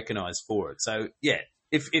and be recognised for it. So, yeah,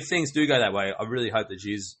 if things do go that way, I really hope that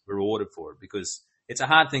she's rewarded for it, because it's a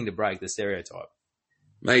hard thing to break, the stereotype.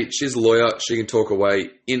 Mate, she's a lawyer. She can talk her way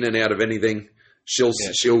in and out of anything. She'll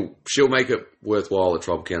make it worthwhile at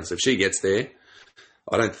Tribal Council. If she gets there,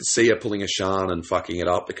 I don't see her pulling a Shan and fucking it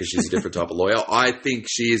up because she's a different type of lawyer. I think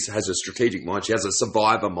she has a strategic mind. She has a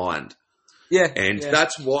survivor mind. Yeah. And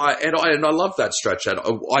that's why, and I love that stretch.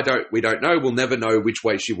 We don't know. We'll never know which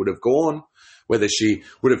way she would have gone, whether she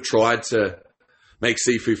would have tried to make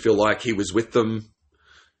Sifu feel like he was with them,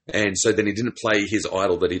 and so then he didn't play his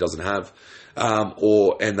idol that he doesn't have,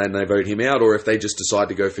 and then they vote him out, or if they just decide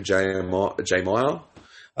to go for J Maya.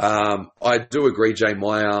 I do agree J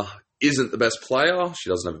Maya isn't the best player. She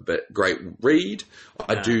doesn't have a great read.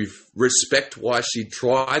 I do respect why she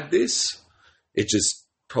tried this. It just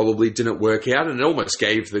probably didn't work out, and it almost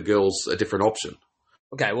gave the girls a different option.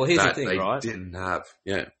 Okay, well, here's the thing, they right? Didn't have,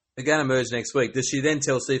 yeah. They're going to merge next week. Does she then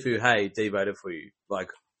tell Sifu, "Hey, D voted for you"? Like,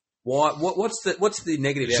 why? What's the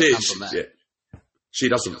negative outcome from that? Yeah. She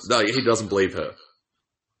doesn't. No, he doesn't believe her.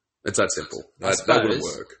 It's that simple. That wouldn't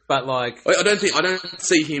work. But like, I don't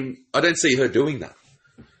see her doing that.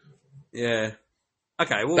 Yeah.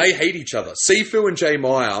 Okay. Well, they hate each other. Sifu and J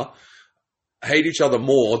Maya hate each other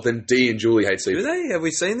more than D and Julie hate Sifu. Do they? Have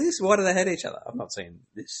we seen this? Why do they hate each other? I've not seen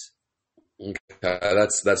this. Okay,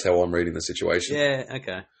 that's how I'm reading the situation. Yeah.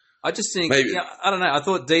 Okay. I just think, I don't know. I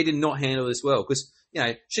thought D did not handle this well because,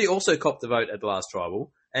 she also copped the vote at the last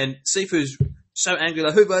tribal, and Sifu's so angry,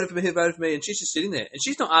 like, who voted for me, and she's just sitting there, and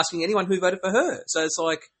she's not asking anyone who voted for her. So it's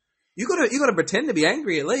like, you got to pretend to be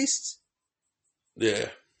angry at least. Yeah.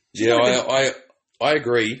 I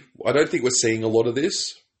agree. I don't think we're seeing a lot of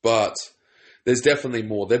this, but there's definitely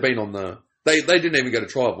more. They've been on they didn't even go to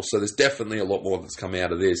tribal, so there's definitely a lot more that's come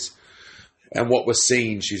out of this. And what we're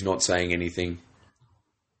seeing, she's not saying anything.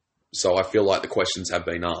 So I feel like the questions have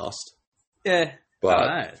been asked. Yeah, but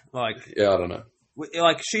I don't know. I don't know.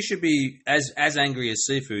 Like, she should be as angry as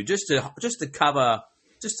Sifu, just to cover,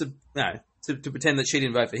 to pretend that she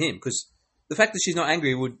didn't vote for him. Because the fact that she's not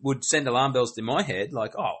angry would send alarm bells to my head.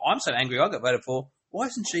 Like, oh, I'm so angry, I got voted for. Why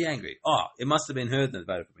isn't she angry? Oh, it must have been her that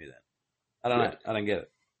voted for me then. I don't know. I don't get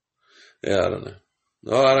it. Yeah, I don't know.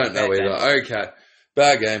 No, I don't know either. Okay.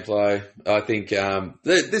 Bad gameplay. I think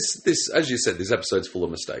this, as you said, this episode's full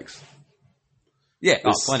of mistakes. Yeah,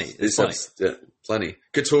 plenty. There's plenty. Plenty.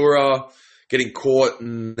 Katura getting caught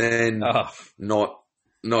and then not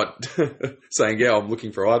saying, "Yeah, I'm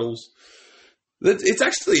looking for idols." It's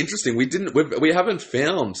actually interesting. We haven't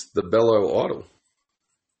found the Bello idol.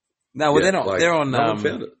 No, well, they're not. They're on. No one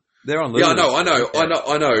found it. They're on. Yeah,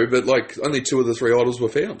 I know. But like, only 2 of the 3 idols were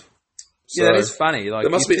found. So yeah, that is funny. Like,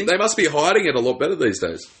 they must be hiding it a lot better these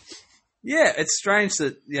days. Yeah, it's strange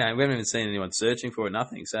that we haven't even seen anyone searching for it.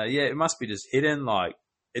 Nothing. So yeah, it must be just hidden. Like,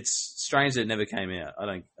 it's strange that it never came out. I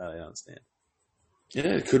don't understand.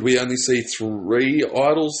 Yeah, could we only see 3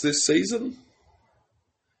 idols this season?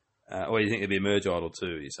 Or you think there'd be a merge idol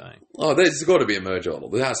too? You're saying? Oh, there's got to be a merge idol.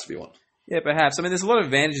 There has to be one. Yeah, perhaps. I mean, there's a lot of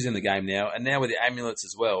advantages in the game now, and now with the amulets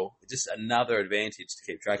as well, it's just another advantage to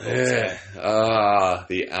keep track of. Yeah. So.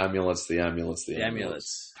 The amulets.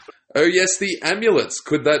 Oh, yes, the amulets.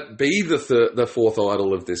 Could that be the 4th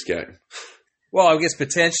idol of this game? Well, I guess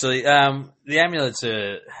potentially. The amulets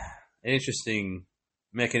are an interesting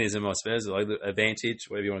mechanism, I suppose, like the advantage,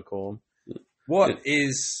 whatever you want to call them. What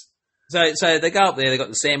is so they go up there, they got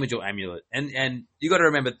the sandwich or amulet, and you got to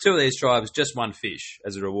remember 2 of these tribes just one fish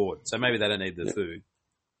as a reward, so maybe they don't need the food.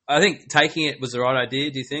 I think taking it was the right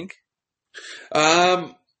idea. Do you think?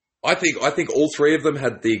 I think all 3 of them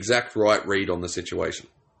had the exact right read on the situation.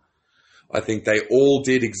 I think they all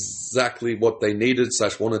did exactly what they needed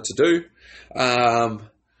 / wanted to do.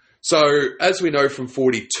 So as we know from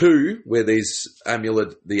 42, where the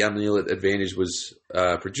amulet advantage was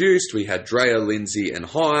produced, we had Drea, Lindsay, and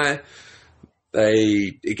High.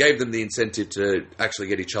 It gave them the incentive to actually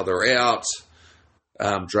get each other out.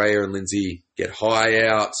 Drea and Lindsay get High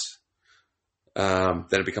out.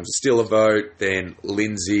 Then it becomes a steal a vote. Then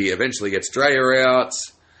Lindsay eventually gets Drea out,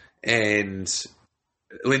 and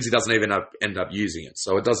Lindsay doesn't even end up using it,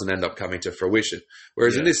 so it doesn't end up coming to fruition.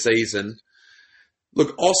 Whereas in this season,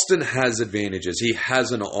 look, Austin has advantages. He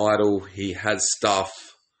has an idol. He has stuff.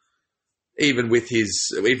 Even with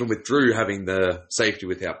Drew having the safety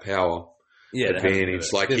without power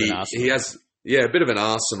advantage, like he has a bit of an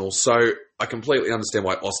arsenal. So I completely understand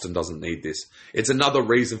why Austin doesn't need this. It's another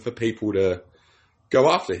reason for people to go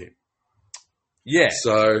after him. Yeah.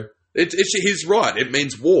 So he's right. It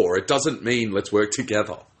means war. It doesn't mean let's work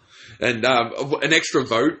together. And an extra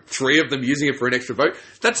vote, 3 of them using it for an extra vote,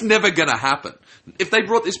 that's never going to happen. If they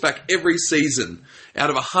brought this back every season, out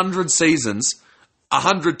of 100 seasons,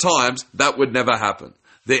 100 times, that would never happen.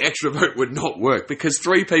 The extra vote would not work because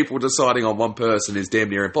 3 people deciding on one person is damn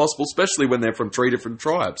near impossible, especially when they're from 3 different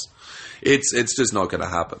tribes. It's just not going to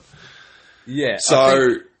happen. Yeah. So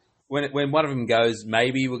when one of them goes,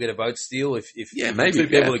 maybe we'll get a vote steal. If maybe 2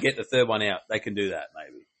 people to get the third one out, they can do that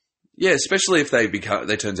maybe. Yeah, especially if they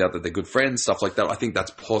turns out that they're good friends, stuff like that. I think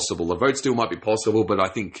that's possible. A vote steal might be possible, but I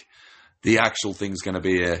think the actual thing's going to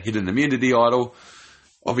be a hidden immunity idol.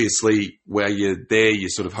 Obviously, where you're there, you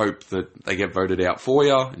sort of hope that they get voted out for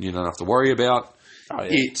you and you don't have to worry about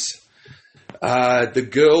it. The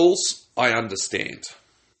girls, I understand.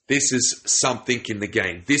 This is something in the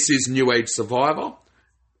game. This is New Age Survivor.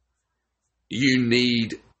 You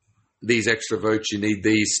need these extra votes. You need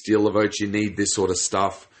these stealer votes. You need this sort of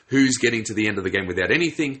stuff. Who's getting to the end of the game without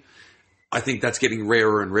anything? I think that's getting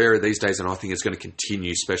rarer and rarer these days, and I think it's going to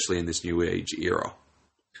continue, especially in this New Age era.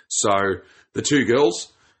 So the 2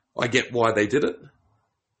 girls, I get why they did it.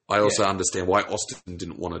 I also understand why Austin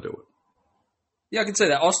didn't want to do it. Yeah, I can see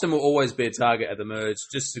that. Austin will always be a target at the merge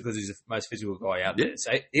just because he's the most physical guy out there.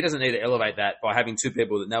 So he doesn't need to elevate that by having 2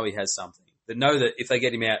 people that know he has something, that know that if they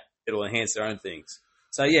get him out, it'll enhance their own things.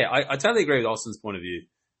 So, yeah, I totally agree with Austin's point of view.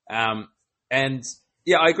 And,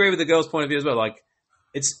 yeah, I agree with the girls' point of view as well. Like,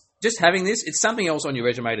 it's just having this, it's something else on your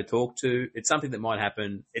resume to talk to. It's something that might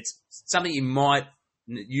happen. It's something you might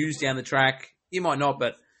use down the track. You might not,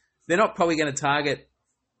 but they're not probably going to target.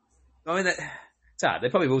 I mean, it's hard. They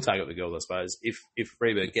probably will target the girls, I suppose, if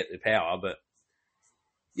Reba get the power. But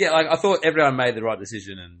yeah, like I thought everyone made the right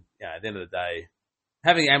decision, and at the end of the day,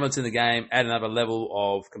 having amulets in the game add another level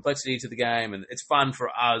of complexity to the game, and it's fun for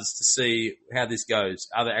us to see how this goes.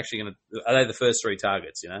 Are they the first 3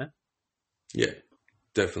 targets? Yeah,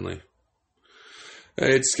 definitely.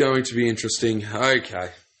 It's going to be interesting. Okay.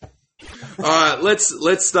 All right,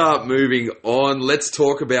 let's start moving on. Let's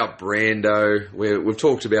talk about Brando. We've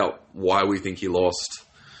talked about why we think he lost,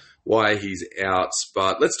 why he's out,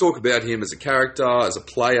 but let's talk about him as a character, as a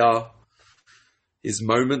player, his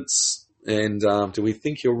moments, and do we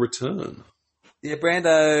think he'll return? Yeah,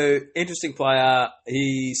 Brando, interesting player.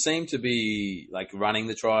 He seemed to be like running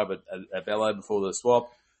the tribe at Bello before the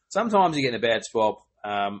swap. Sometimes you get in a bad swap.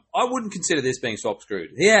 I wouldn't consider this being swap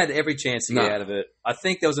screwed. He had every chance to get out of it. I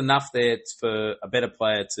think there was enough there for a better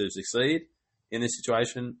player to succeed in this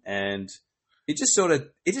situation, and he just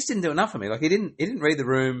didn't do enough for me. Like he didn't read the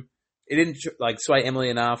room. He didn't sway Emily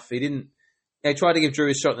enough. He didn't. He tried to give Drew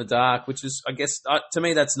his shot in the dark, which is, I guess, to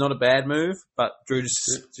me that's not a bad move. But Drew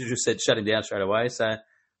just said shut him down straight away. So,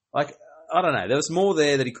 I don't know. There was more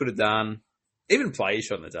there that he could have done. Even play his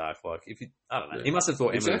shot in the dark. I don't know. He must have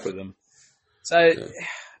thought Emily for them. So,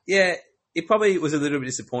 yeah, it probably was a little bit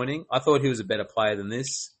disappointing. I thought he was a better player than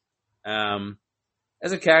this.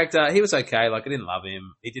 As a character, he was okay. Like, I didn't love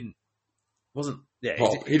him. He didn't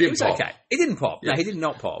pop. He was okay. He didn't pop. Yeah. No, he did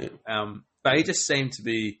not pop. Yeah. But he just seemed to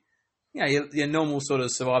be, your normal sort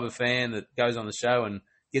of Survivor fan that goes on the show and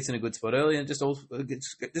gets in a good spot early and just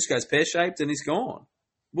goes pear-shaped and he's gone.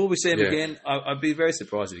 Will we see him again? I'd be very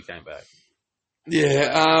surprised if he came back.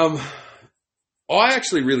 Yeah, I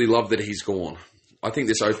actually really love that he's gone. I think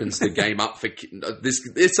this opens the game up for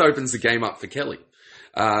this opens the game up for Kelly.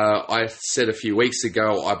 I said a few weeks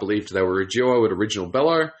ago I believed they were a duo at Original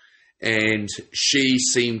Bello, and she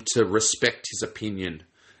seemed to respect his opinion,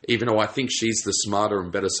 even though I think she's the smarter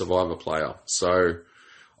and better Survivor player. So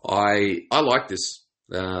I like this.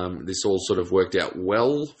 This all sort of worked out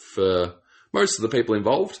well for most of the people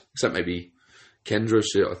involved, except maybe Kendra.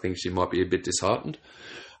 I think she might be a bit disheartened.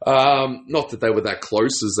 Not that they were that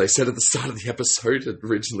close, as they said at the start of the episode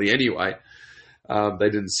originally anyway. They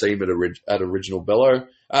didn't seem at original Bello.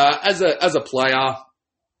 As a player,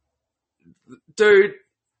 dude,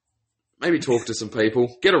 maybe talk to some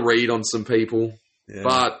people. Get a read on some people. Yeah.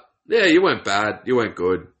 But, yeah, you weren't bad. You weren't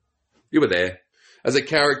good. You were there. As a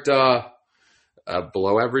character,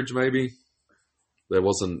 below average maybe. There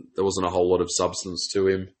wasn't a whole lot of substance to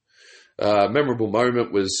him. Memorable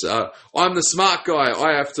moment was, I'm the smart guy.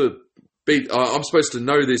 I have to I'm supposed to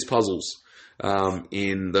know these puzzles.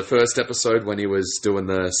 In the first episode when he was doing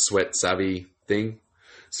the sweat savvy thing,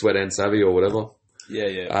 sweat and savvy or whatever.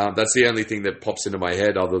 Yeah. That's the only thing that pops into my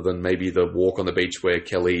head, other than maybe the walk on the beach where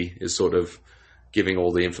Kelly is sort of giving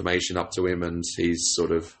all the information up to him and he's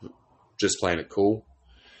sort of just playing it cool.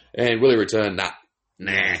 And will he return?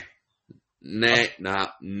 Nah,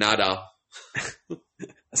 nada.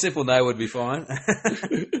 A simple no would be fine.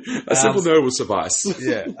 A simple no will suffice.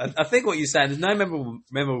 Yeah, I think what you're saying, there's no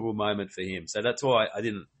memorable moment for him, so that's why I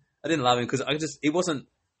didn't love him, because it wasn't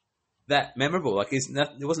that memorable. Like it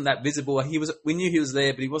wasn't that visible. Like we knew he was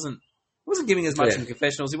there, but he wasn't giving as much in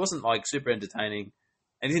confessionals. He wasn't like super entertaining,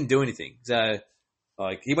 and he didn't do anything. So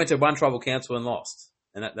like he went to one tribal council and lost,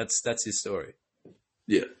 and that's his story.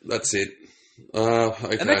 Yeah, that's it.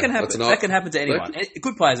 Okay. And that can happen. That can happen to anyone.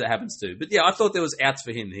 Good players, it happens to. But yeah, I thought there was outs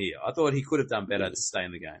for him here. I thought he could have done better to stay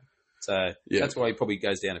in the game. So that's why he probably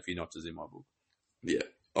goes down a few notches in my book. Yeah,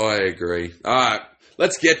 I agree. All right,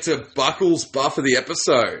 let's get to Buckles' buff of the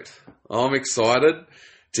episode. I'm excited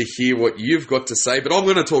to hear what you've got to say, but I'm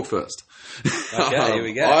going to talk first. Okay, here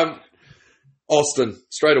we go. I'm Austin,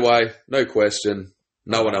 straight away, no question.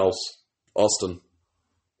 No one else. Austin.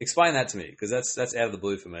 Explain that to me, because that's out of the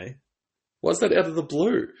blue for me. Why's that out of the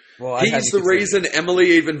blue? Well, he's the reason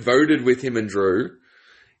Emily even voted with him and Drew.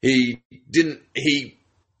 He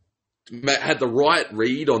had the right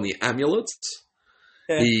read on the amulets.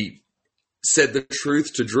 Yeah. He said the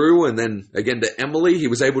truth to Drew and then again to Emily. He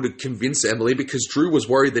was able to convince Emily because Drew was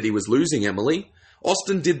worried that he was losing Emily.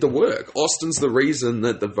 Austin did the work. Austin's the reason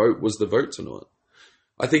that the vote was the vote tonight.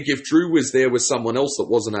 I think if Drew was there with someone else that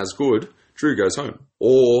wasn't as good, Drew goes home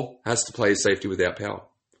or has to play his safety without power.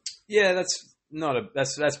 Yeah, that's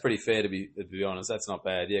pretty fair to be honest. That's not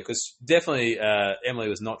bad. Yeah, because definitely Emily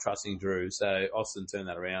was not trusting Drew, so Austin turned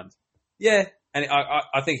that around. Yeah, and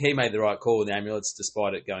I think he made the right call in the amulets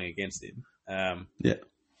despite it going against him. Fair.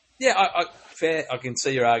 I can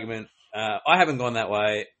see your argument. I haven't gone that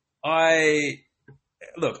way. I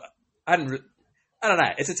don't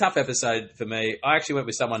know. It's a tough episode for me. I actually went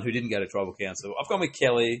with someone who didn't go to tribal council. I've gone with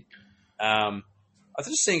Kelly. I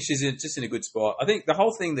just think she's just in a good spot. I think the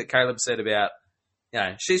whole thing that Caleb said about,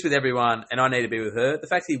 she's with everyone and I need to be with her. The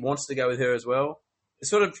fact he wants to go with her as well, it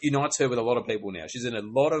sort of unites her with a lot of people now. She's in a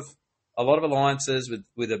lot of alliances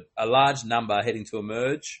with a large number heading to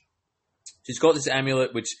emerge. She's got this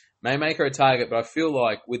amulet which may make her a target, but I feel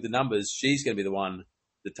like with the numbers, she's going to be the one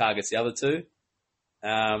that targets the other two.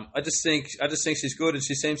 I just think she's good, and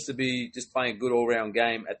she seems to be just playing a good all-round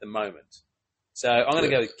game at the moment. So I'm going to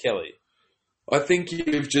go with Kelly. I think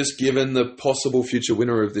you've just given the possible future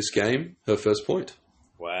winner of this game her first point.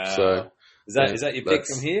 Wow. So is that your pick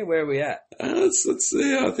from here? Where are we at? I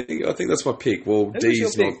think that's my pick. Well,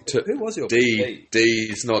 D's not. Who was your pick?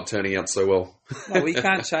 D's not turning out so well. No, we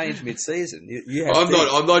can't change mid-season.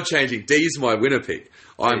 I'm not changing. D's my winner pick.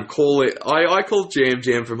 I called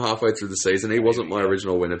Jam from halfway through the season. He wasn't my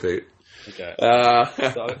original winner pick. Okay. So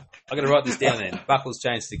I'm going to write this down then. Buckles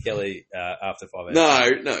changed to Kelly after 5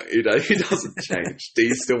 hours. No, he doesn't change.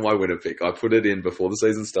 D's still my winner pick. I put it in before the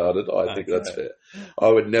season started. I think that's fair. I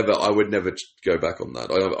would never go back on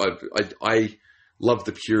that. I love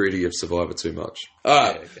the purity of Survivor too much. All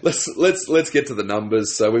right, let's get to the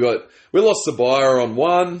numbers. So we lost Sabaya on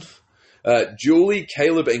 1. Julie,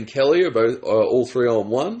 Caleb, and Kelly are all 3 on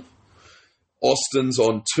 1. Austin's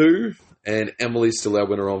on 2, and Emily's still our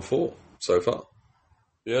winner on 4 so far.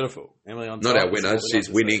 Beautiful. Emily on top. Not our winner. She's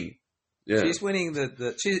winning. Yeah. She's winning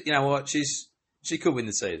you know what? She could win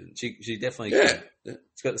the season. She definitely could. Yeah.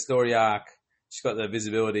 She's got the story arc. She's got the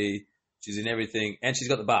visibility. She's in everything. And she's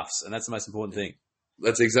got the buffs. And that's the most important thing.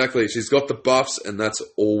 That's exactly. She's got the buffs, and that's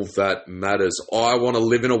all that matters. I want to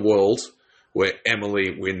live in a world where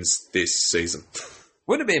Emily wins this season.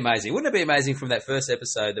 Wouldn't it be amazing? Wouldn't it be amazing from that first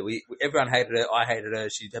episode that everyone hated her, I hated her,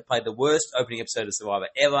 she played the worst opening episode of Survivor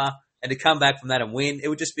ever, and to come back from that and win, it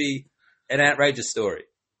would just be an outrageous story.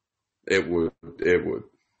 It would. It would.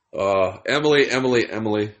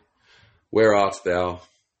 Emily, where art thou?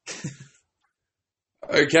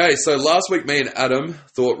 Okay, so last week me and Adam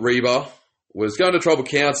thought Reba was going to tribal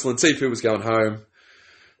council and Sifu was going home.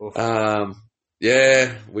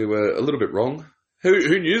 Yeah, we were a little bit wrong.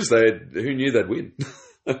 Who knew they'd win? Who knew they'd win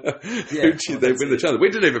the challenge? We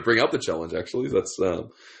didn't even bring up the challenge, actually. That's a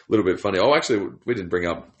little bit funny. Oh, actually, we didn't bring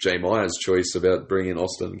up Jay Meyer's choice about bringing in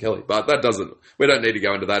Austin and Kelly. But we don't need to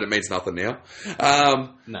go into that. It means nothing now.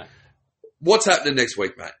 No. What's happening next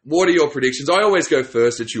week, mate? What are your predictions? I always go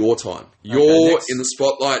first. It's your time. You're in the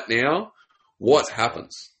spotlight now. What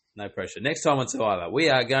happens? No pressure. Next time on Survivor, we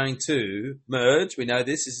are going to merge. We know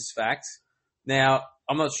this. This is fact. Now,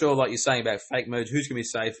 I'm not sure, like you're saying about fake merge, who's going to be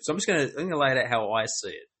safe. So I'm going to lay it out how I see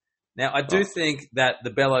it. Now, I do think that the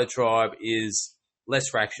Bello tribe is less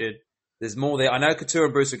fractured. There's more there. I know Couture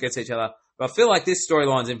and Bruce will get to each other, but I feel like this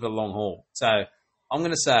storyline's in for the long haul. So I'm going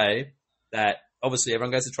to say that obviously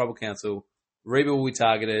everyone goes to tribal council. Reba will be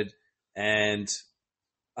targeted, and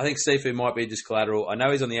I think Sifu might be just collateral. I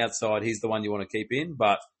know he's on the outside. He's the one you want to keep in,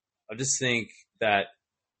 but I just think that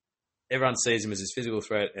everyone sees him as his physical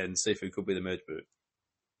threat, and Sifu could be the merge boot.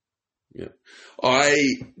 Yeah. I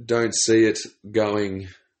don't see it going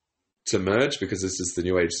to merge because this is the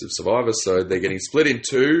new age of Survivor, so they're getting split in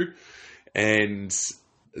two, and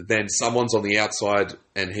then someone's on the outside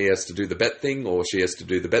and he has to do the bet thing, or she has to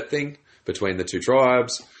do the bet thing between the two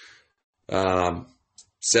tribes. 7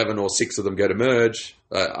 or 6 of them go to merge,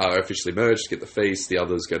 are officially merged, get the feast. The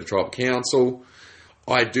others go to tribal council.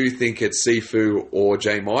 I do think it's Sifu or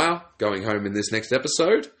Jay Meyer going home in this next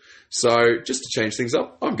episode. So just to change things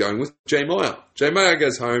up, I'm going with Jay Meyer. Jay Meyer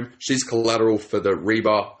goes home. She's collateral for the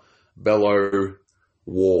Reba Bello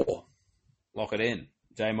war. Lock it in.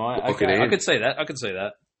 Jay Meyer. Lock it in. I could see that.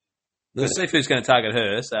 Because Sifu's going to target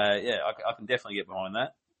her, so yeah, I can definitely get behind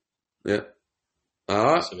that. Yeah. All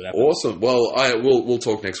right, awesome. Well, we'll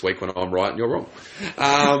talk next week when I'm right and you're wrong.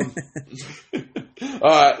 All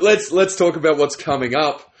right, let's talk about what's coming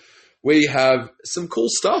up. We have some cool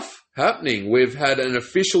stuff happening. We've had an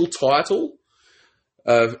official title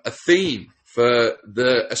of a theme for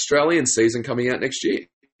the Australian season coming out next year.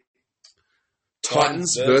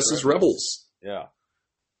 Titans versus Rebels. Yeah.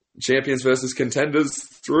 Champions versus Contenders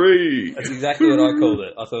 3. That's exactly what I called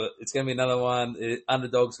it. I thought it's going to be another one.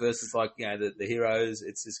 Underdogs versus the heroes.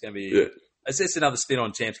 It's just going to be. Yeah. It's just another spin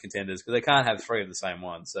on champs contenders because they can't have 3 of the same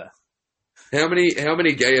one. So, how many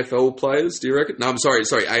AFL players do you reckon? No, I'm sorry,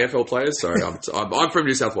 AFL players. Sorry, I'm from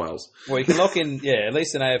New South Wales. Well, you can lock in, at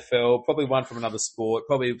least an AFL, probably one from another sport,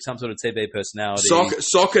 probably some sort of TV personality.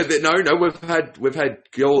 Soccer. No, we've had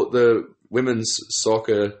the women's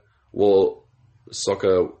soccer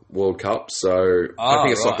World Cup, so I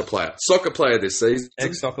think a soccer player this season.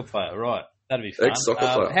 Ex-soccer player, right. That'd be fun. Ex-soccer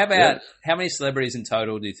player. How about, how many celebrities in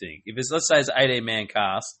total do you think? If let's say it's an 18-man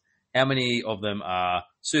cast, how many of them are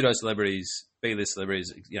pseudo-celebrities, B-list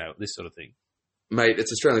celebrities, this sort of thing? Mate,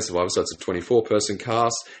 it's Australian Survivor, so it's a 24-person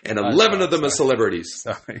cast, and 11 of them are celebrities.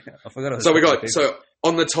 Sorry, I forgot. So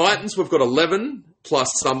on the Titans, we've got 11,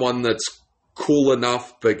 plus someone that's cool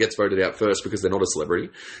enough but gets voted out first because they're not a celebrity.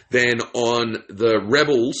 Then on the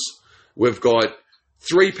Rebels, we've got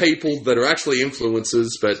 3 people that are actually influencers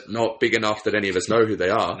but not big enough that any of us know who they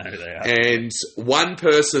are. And 1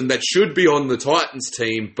 person that should be on the Titans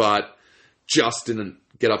team but just didn't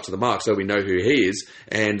get up to the mark, so we know who he is.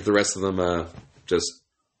 And the rest of them are just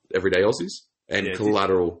everyday Aussies and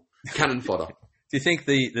collateral cannon fodder. Do you think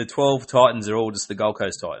the 12 Titans are all just the Gold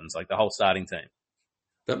Coast Titans, like the whole starting team?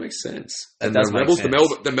 That makes sense. And the Rebels,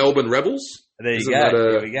 the Melbourne Rebels? There you go.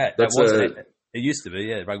 There we go. It used to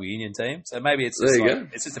be, the rugby union team. So maybe it's just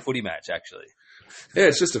it's just a footy match, actually. Yeah,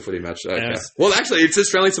 it's just a footy match. Okay. Yeah. Well, actually, it's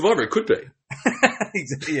Australian Survivor. It could be.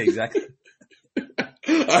 Exactly.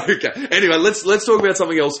 Okay. Anyway, let's talk about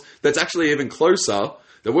something else that's actually even closer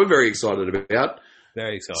that we're very excited about.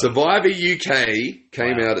 Very excited. Survivor UK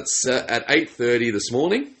came out at 8:30 this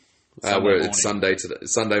morning. It's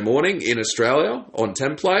Sunday morning in Australia on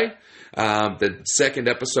Templay. The second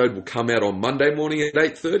episode will come out on Monday morning at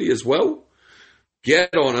 8:30 as well.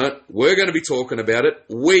 Get on it. We're going to be talking about it.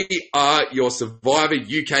 We are your Survivor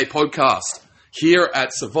UK podcast here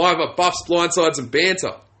at Survivor Buffs, Blindsides and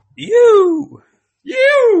Banter. You!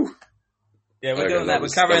 Yeah, we're doing that. We're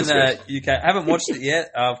covering the UK. I haven't watched it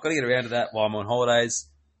yet. I've got to get around to that while I'm on holidays.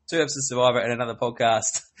 2 episodes of Survivor and another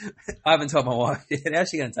podcast. I haven't told my wife yet. How's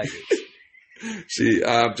she going to take this? She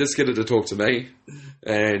just get her to talk to me,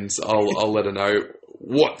 and I'll let her know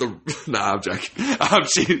what the. Nah, I'm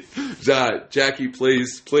joking. Jackie,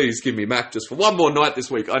 please give me Mac just for one more night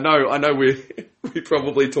this week. I know we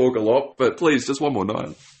probably talk a lot, but please, just one more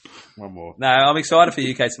night. One more. No, I'm excited for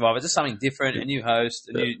UK Survivor. Just something different, a new host,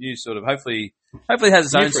 a new sort of, hopefully it has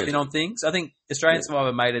its own spin on things. I think Australian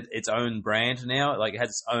Survivor made it its own brand now. Like, it has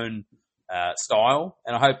its own style,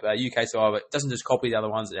 and I hope UK Survivor doesn't just copy the other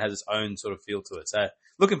ones. It has its own sort of feel to it. So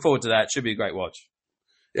looking forward to that. Should be a great watch.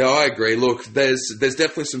 Yeah, I agree. Look, there's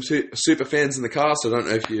definitely some super fans in the cast. I don't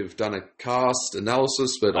know if you've done a cast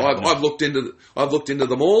analysis, but I've looked into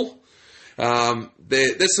them all.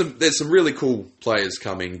 There's some really cool players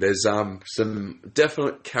coming. There's some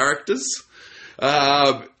definite characters.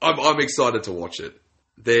 I'm excited to watch it.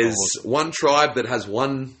 There's one tribe that has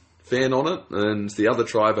one fan on it, and the other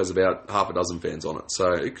tribe has about half a dozen fans on it.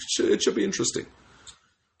 So it should be interesting.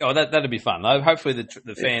 Oh, that'd be fun. Hopefully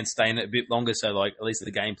the fans stay in it a bit longer, so like at least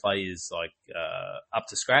the gameplay is like up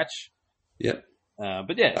to scratch. Yeah.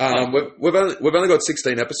 But yeah, we've only got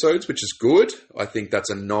 16 episodes, which is good. I think that's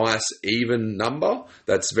a nice even number.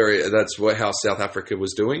 That's how South Africa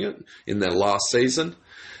was doing it in their last season.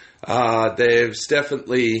 There's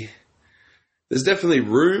definitely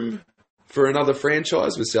room for another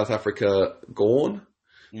franchise with South Africa gone.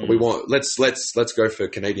 We want let's go for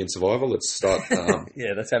Canadian Survival. Let's start.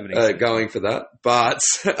 Yeah, that's happening. Going for that, but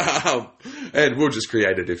and we'll just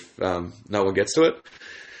create it if no one gets to it.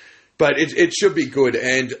 But it should be good.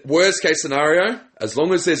 And worst case scenario, as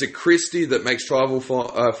long as there's a Christie that makes Final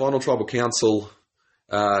Tribal Council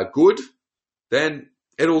good, then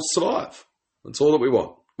it'll survive. That's all that we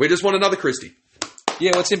want. We just want another Christie.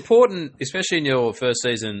 Yeah, what's important, especially in your first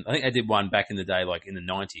season, I think they did one back in the day, like in the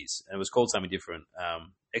 90s, and it was called something different,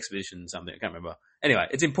 Expedition something, I can't remember. Anyway,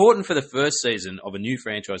 it's important for the first season of a new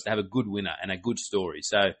franchise to have a good winner and a good story.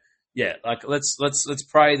 So, yeah, like let's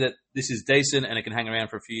pray that this is decent and it can hang around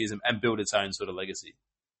for a few years and build its own sort of legacy.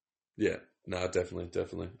 Yeah, no,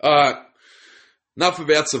 definitely. All right, enough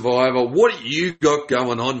about Survivor. What do you got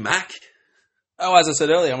going on, Mac? Oh, as I said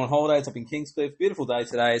earlier, I'm on holidays up in Kingscliff. Beautiful day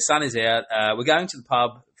today. Sun is out. We're going to the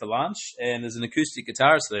pub for lunch, and there's an acoustic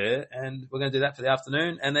guitarist there, and we're going to do that for the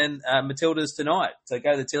afternoon. And then Matilda's tonight. So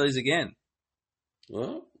go to the Tillies again.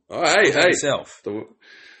 Well, hey. Yourself.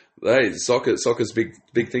 Soccer's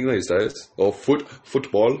big thing these days. Or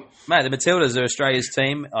football. Mate, the Matildas are Australia's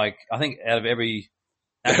team. Like, I think out of every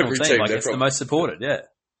national team, like, it's the most supported. Yeah.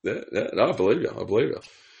 Yeah. No, I believe you.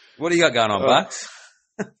 What do you got going on, Bucks?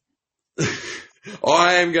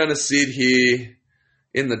 I am going to sit here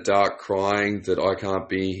in the dark crying that I can't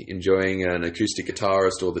be enjoying an acoustic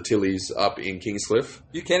guitarist or the Tillies up in Kingscliff.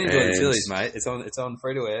 You can enjoy the Tillies, mate. It's on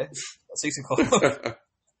free to air. 6 o'clock.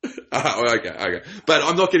 Okay. But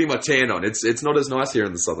I'm not getting my tan on. It's not as nice here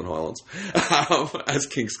in the Southern Highlands as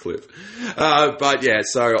Kingscliff. But yeah,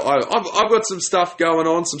 so I've got some stuff going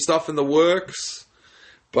on, some stuff in the works.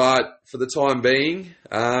 But for the time being,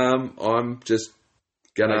 I'm just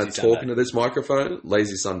gonna talk into this microphone.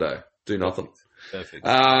 Lazy Sunday. Do nothing. Perfect.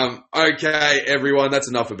 Okay, everyone. That's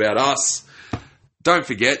enough about us. Don't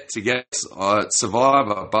forget to get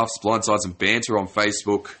Survivor, Buffs, Blindsides and Banter on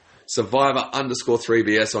Facebook.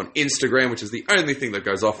 Survivor_3BS on Instagram, which is the only thing that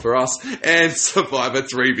goes off for us. And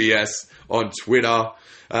Survivor3BS on Twitter.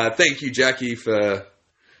 Thank you, Jackie, for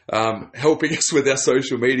helping us with our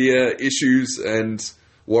social media issues and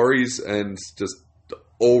worries and just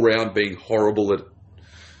all round being horrible at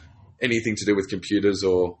anything to do with computers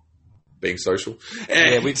or being social.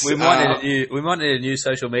 And, yeah, we might need a new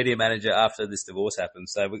social media manager after this divorce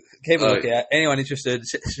happens. So keep a look out. Anyone interested,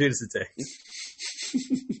 shoot us a text.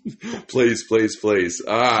 Please.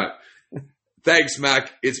 All right. Thanks,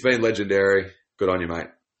 Mac. It's been legendary. Good on you, mate.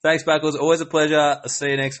 Thanks, Buckles. Always a pleasure. I'll see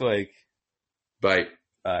you next week. Bye.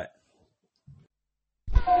 Bye.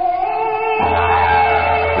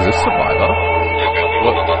 Is this Survivor?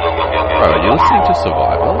 What? Bro, are you listening to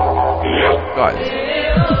Survivor? Guys,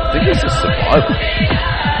 I think this is Survivor.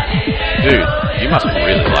 Dude, you must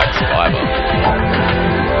really like Survivor.